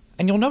map,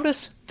 and you'll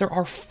notice there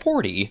are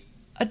 40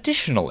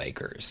 additional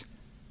acres,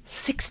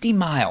 60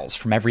 miles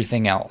from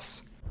everything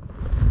else.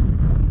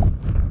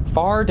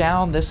 Far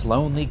down this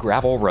lonely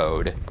gravel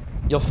road,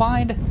 you'll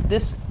find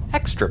this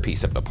extra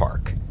piece of the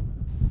park.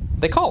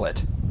 They call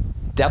it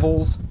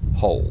Devil's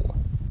Hole.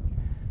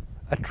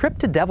 A trip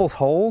to Devil's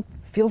Hole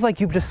feels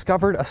like you've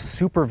discovered a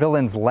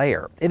supervillain's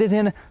lair. It is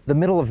in the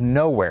middle of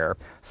nowhere,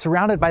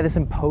 surrounded by this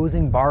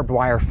imposing barbed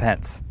wire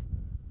fence.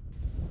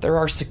 There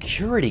are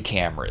security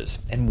cameras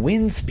and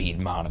wind speed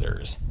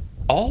monitors,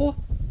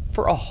 all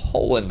for a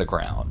hole in the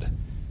ground.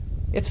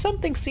 If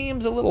something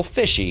seems a little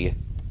fishy,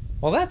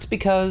 well, that's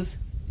because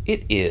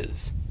it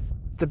is.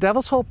 The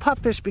Devil's Hole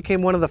pupfish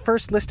became one of the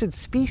first listed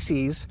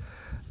species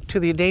to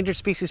the Endangered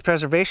Species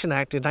Preservation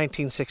Act in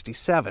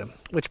 1967,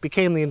 which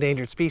became the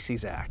Endangered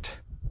Species Act.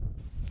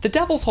 The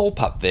Devil's Hole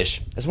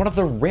pupfish is one of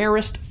the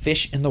rarest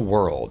fish in the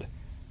world,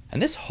 and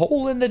this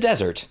hole in the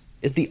desert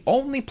is the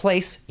only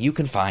place you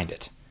can find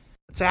it.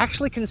 It's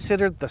actually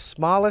considered the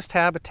smallest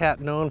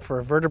habitat known for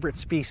a vertebrate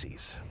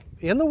species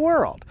in the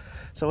world.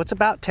 So it's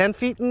about 10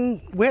 feet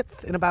in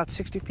width and about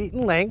 60 feet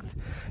in length,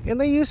 and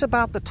they use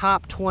about the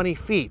top 20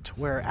 feet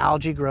where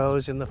algae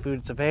grows in the food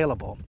that's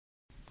available.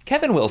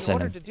 Kevin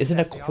Wilson is an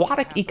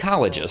aquatic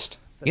ecologist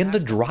in the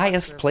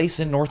driest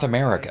place in North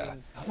America.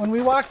 When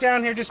we walk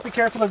down here, just be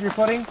careful of your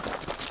footing.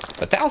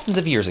 But thousands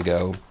of years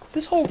ago,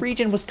 this whole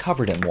region was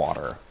covered in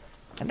water,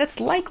 and that's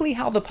likely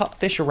how the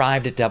pupfish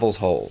arrived at Devil's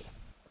Hole.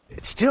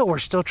 We're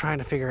still trying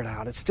to figure it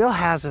out. It still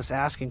has us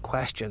asking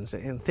questions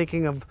and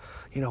thinking of,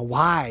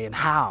 why and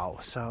how.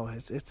 So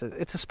it's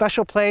a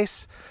special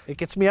place. It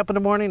gets me up in the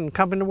morning and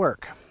coming to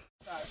work.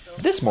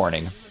 This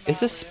morning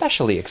is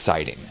especially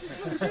exciting.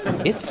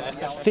 It's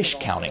fish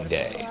counting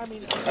day.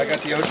 I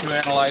got the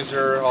O2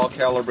 analyzer all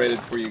calibrated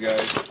for you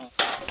guys.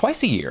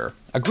 Twice a year,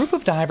 a group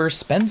of divers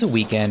spends a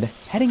weekend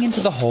heading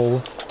into the hole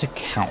to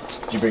count.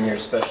 Did you bring your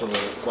special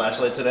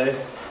flashlight today?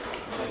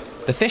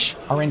 The fish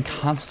are in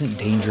constant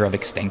danger of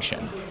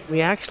extinction.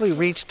 We actually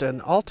reached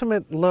an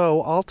all-time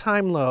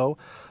low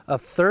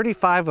of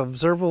 35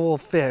 observable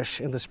fish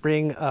in the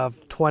spring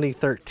of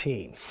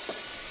 2013.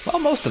 While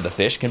most of the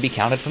fish can be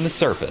counted from the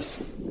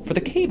surface, for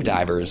the cave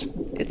divers,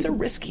 it's a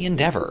risky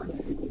endeavor.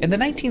 In the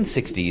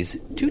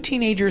 1960s, 2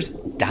 teenagers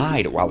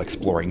died while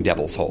exploring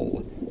Devil's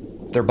Hole.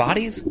 Their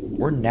bodies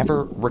were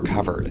never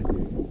recovered.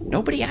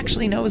 Nobody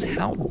actually knows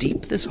how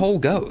deep this hole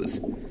goes.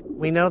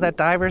 We know that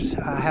divers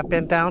have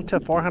been down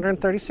to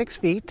 436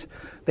 feet.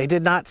 They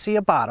did not see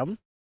a bottom.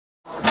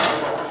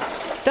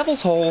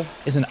 Devil's Hole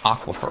is an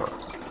aquifer.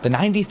 The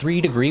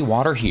 93-degree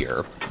water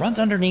here runs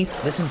underneath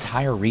this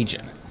entire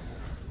region,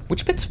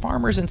 which pits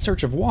farmers in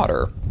search of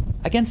water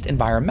against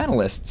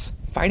environmentalists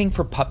fighting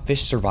for pupfish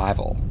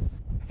survival.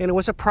 And it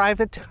was a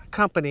private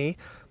company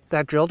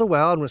that drilled a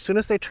well, and as soon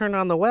as they turned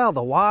on the well,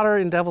 the water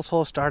in Devil's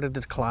Hole started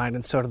to decline,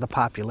 and so did the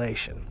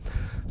population.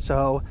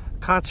 So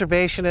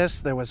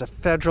conservationists, there was a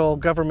federal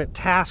government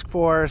task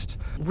force,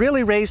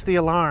 really raised the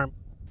alarm.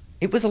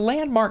 It was a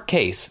landmark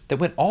case that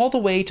went all the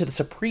way to the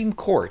Supreme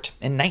Court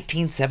in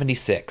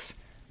 1976.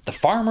 The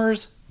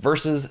farmers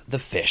versus the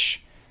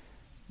fish.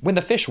 When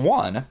the fish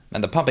won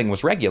and the pumping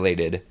was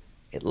regulated,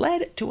 it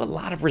led to a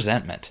lot of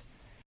resentment.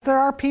 There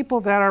are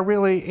people that are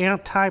really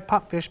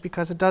anti-pupfish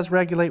because it does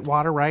regulate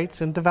water rights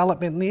and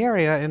development in the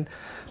area, and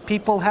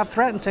people have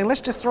threatened saying,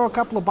 let's just throw a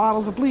couple of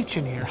bottles of bleach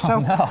in here.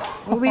 So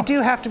we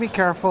do have to be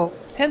careful.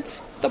 Hence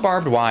the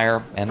barbed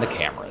wire and the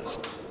cameras.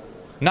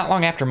 Not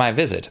long after my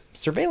visit,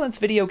 surveillance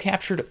video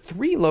captured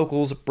 3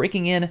 locals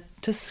breaking in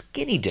to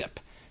skinny dip.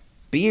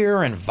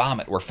 Beer and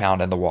vomit were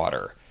found in the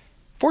water.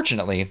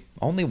 Fortunately,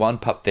 only 1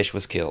 pupfish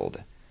was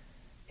killed.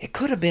 It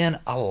could have been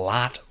a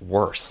lot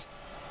worse,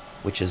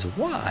 which is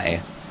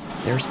why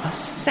there's a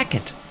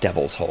second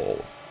Devil's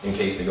Hole. In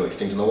case they go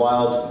extinct in the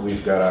wild,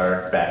 we've got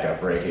our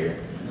backup right here.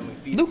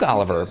 Luke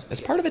Oliver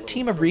is part of a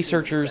team of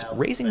researchers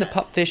raising the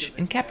pupfish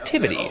in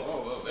captivity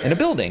in a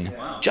building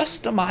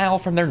just a mile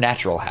from their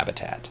natural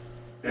habitat.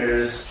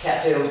 There's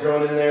cattails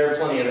growing in there,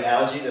 plenty of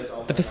algae.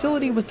 The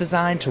facility was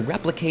designed to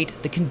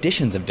replicate the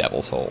conditions of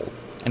Devil's Hole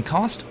and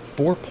cost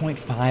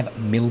 $4.5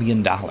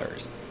 million,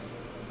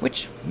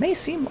 which may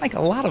seem like a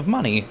lot of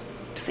money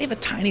to save a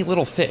tiny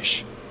little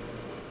fish.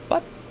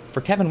 But for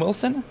Kevin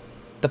Wilson,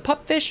 the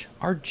pupfish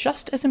are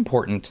just as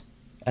important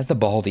as the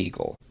bald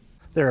eagle.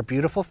 They're a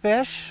beautiful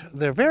fish.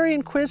 They're very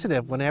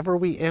inquisitive. Whenever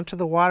we enter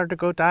the water to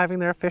go diving,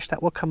 there are fish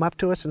that will come up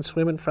to us and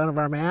swim in front of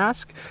our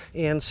mask.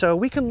 And so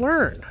we can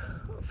learn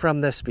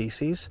from this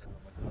species.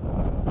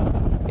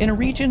 In a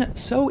region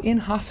so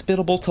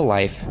inhospitable to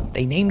life,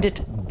 they named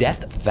it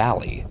Death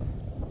Valley.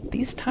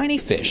 These tiny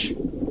fish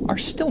are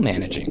still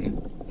managing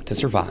to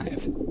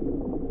survive.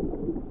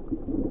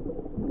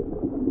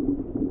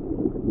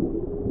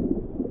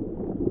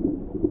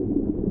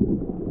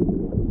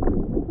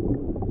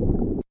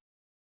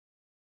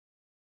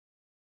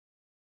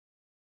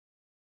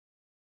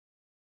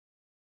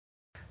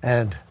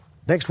 And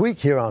next week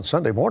here on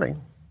Sunday Morning.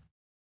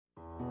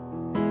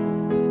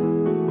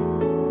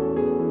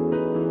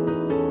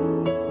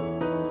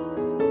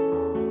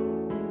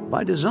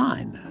 By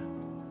design,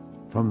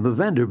 from the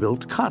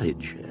Vanderbilt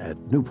Cottage at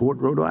Newport,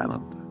 Rhode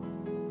Island.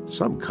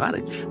 Some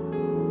cottage.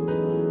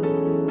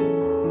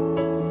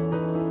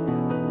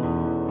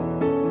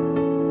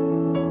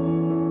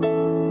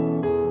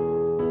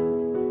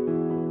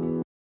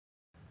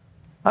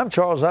 I'm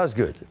Charles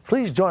Osgood.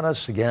 Please join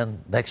us again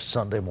next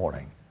Sunday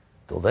morning.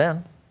 Till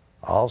then,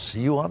 I'll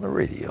see you on the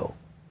radio.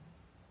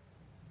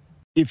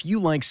 If you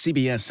like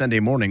CBS Sunday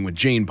Morning with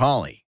Jane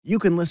Pauley, you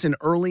can listen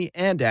early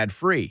and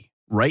ad-free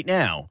right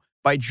now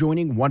by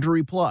joining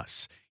Wondery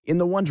Plus in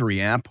the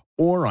Wondery app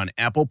or on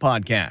Apple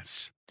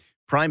Podcasts.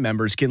 Prime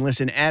members can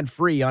listen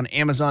ad-free on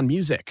Amazon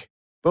Music.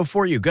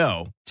 Before you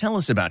go, tell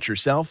us about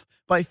yourself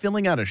by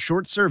filling out a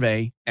short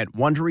survey at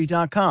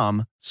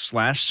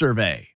Wondery.com/survey.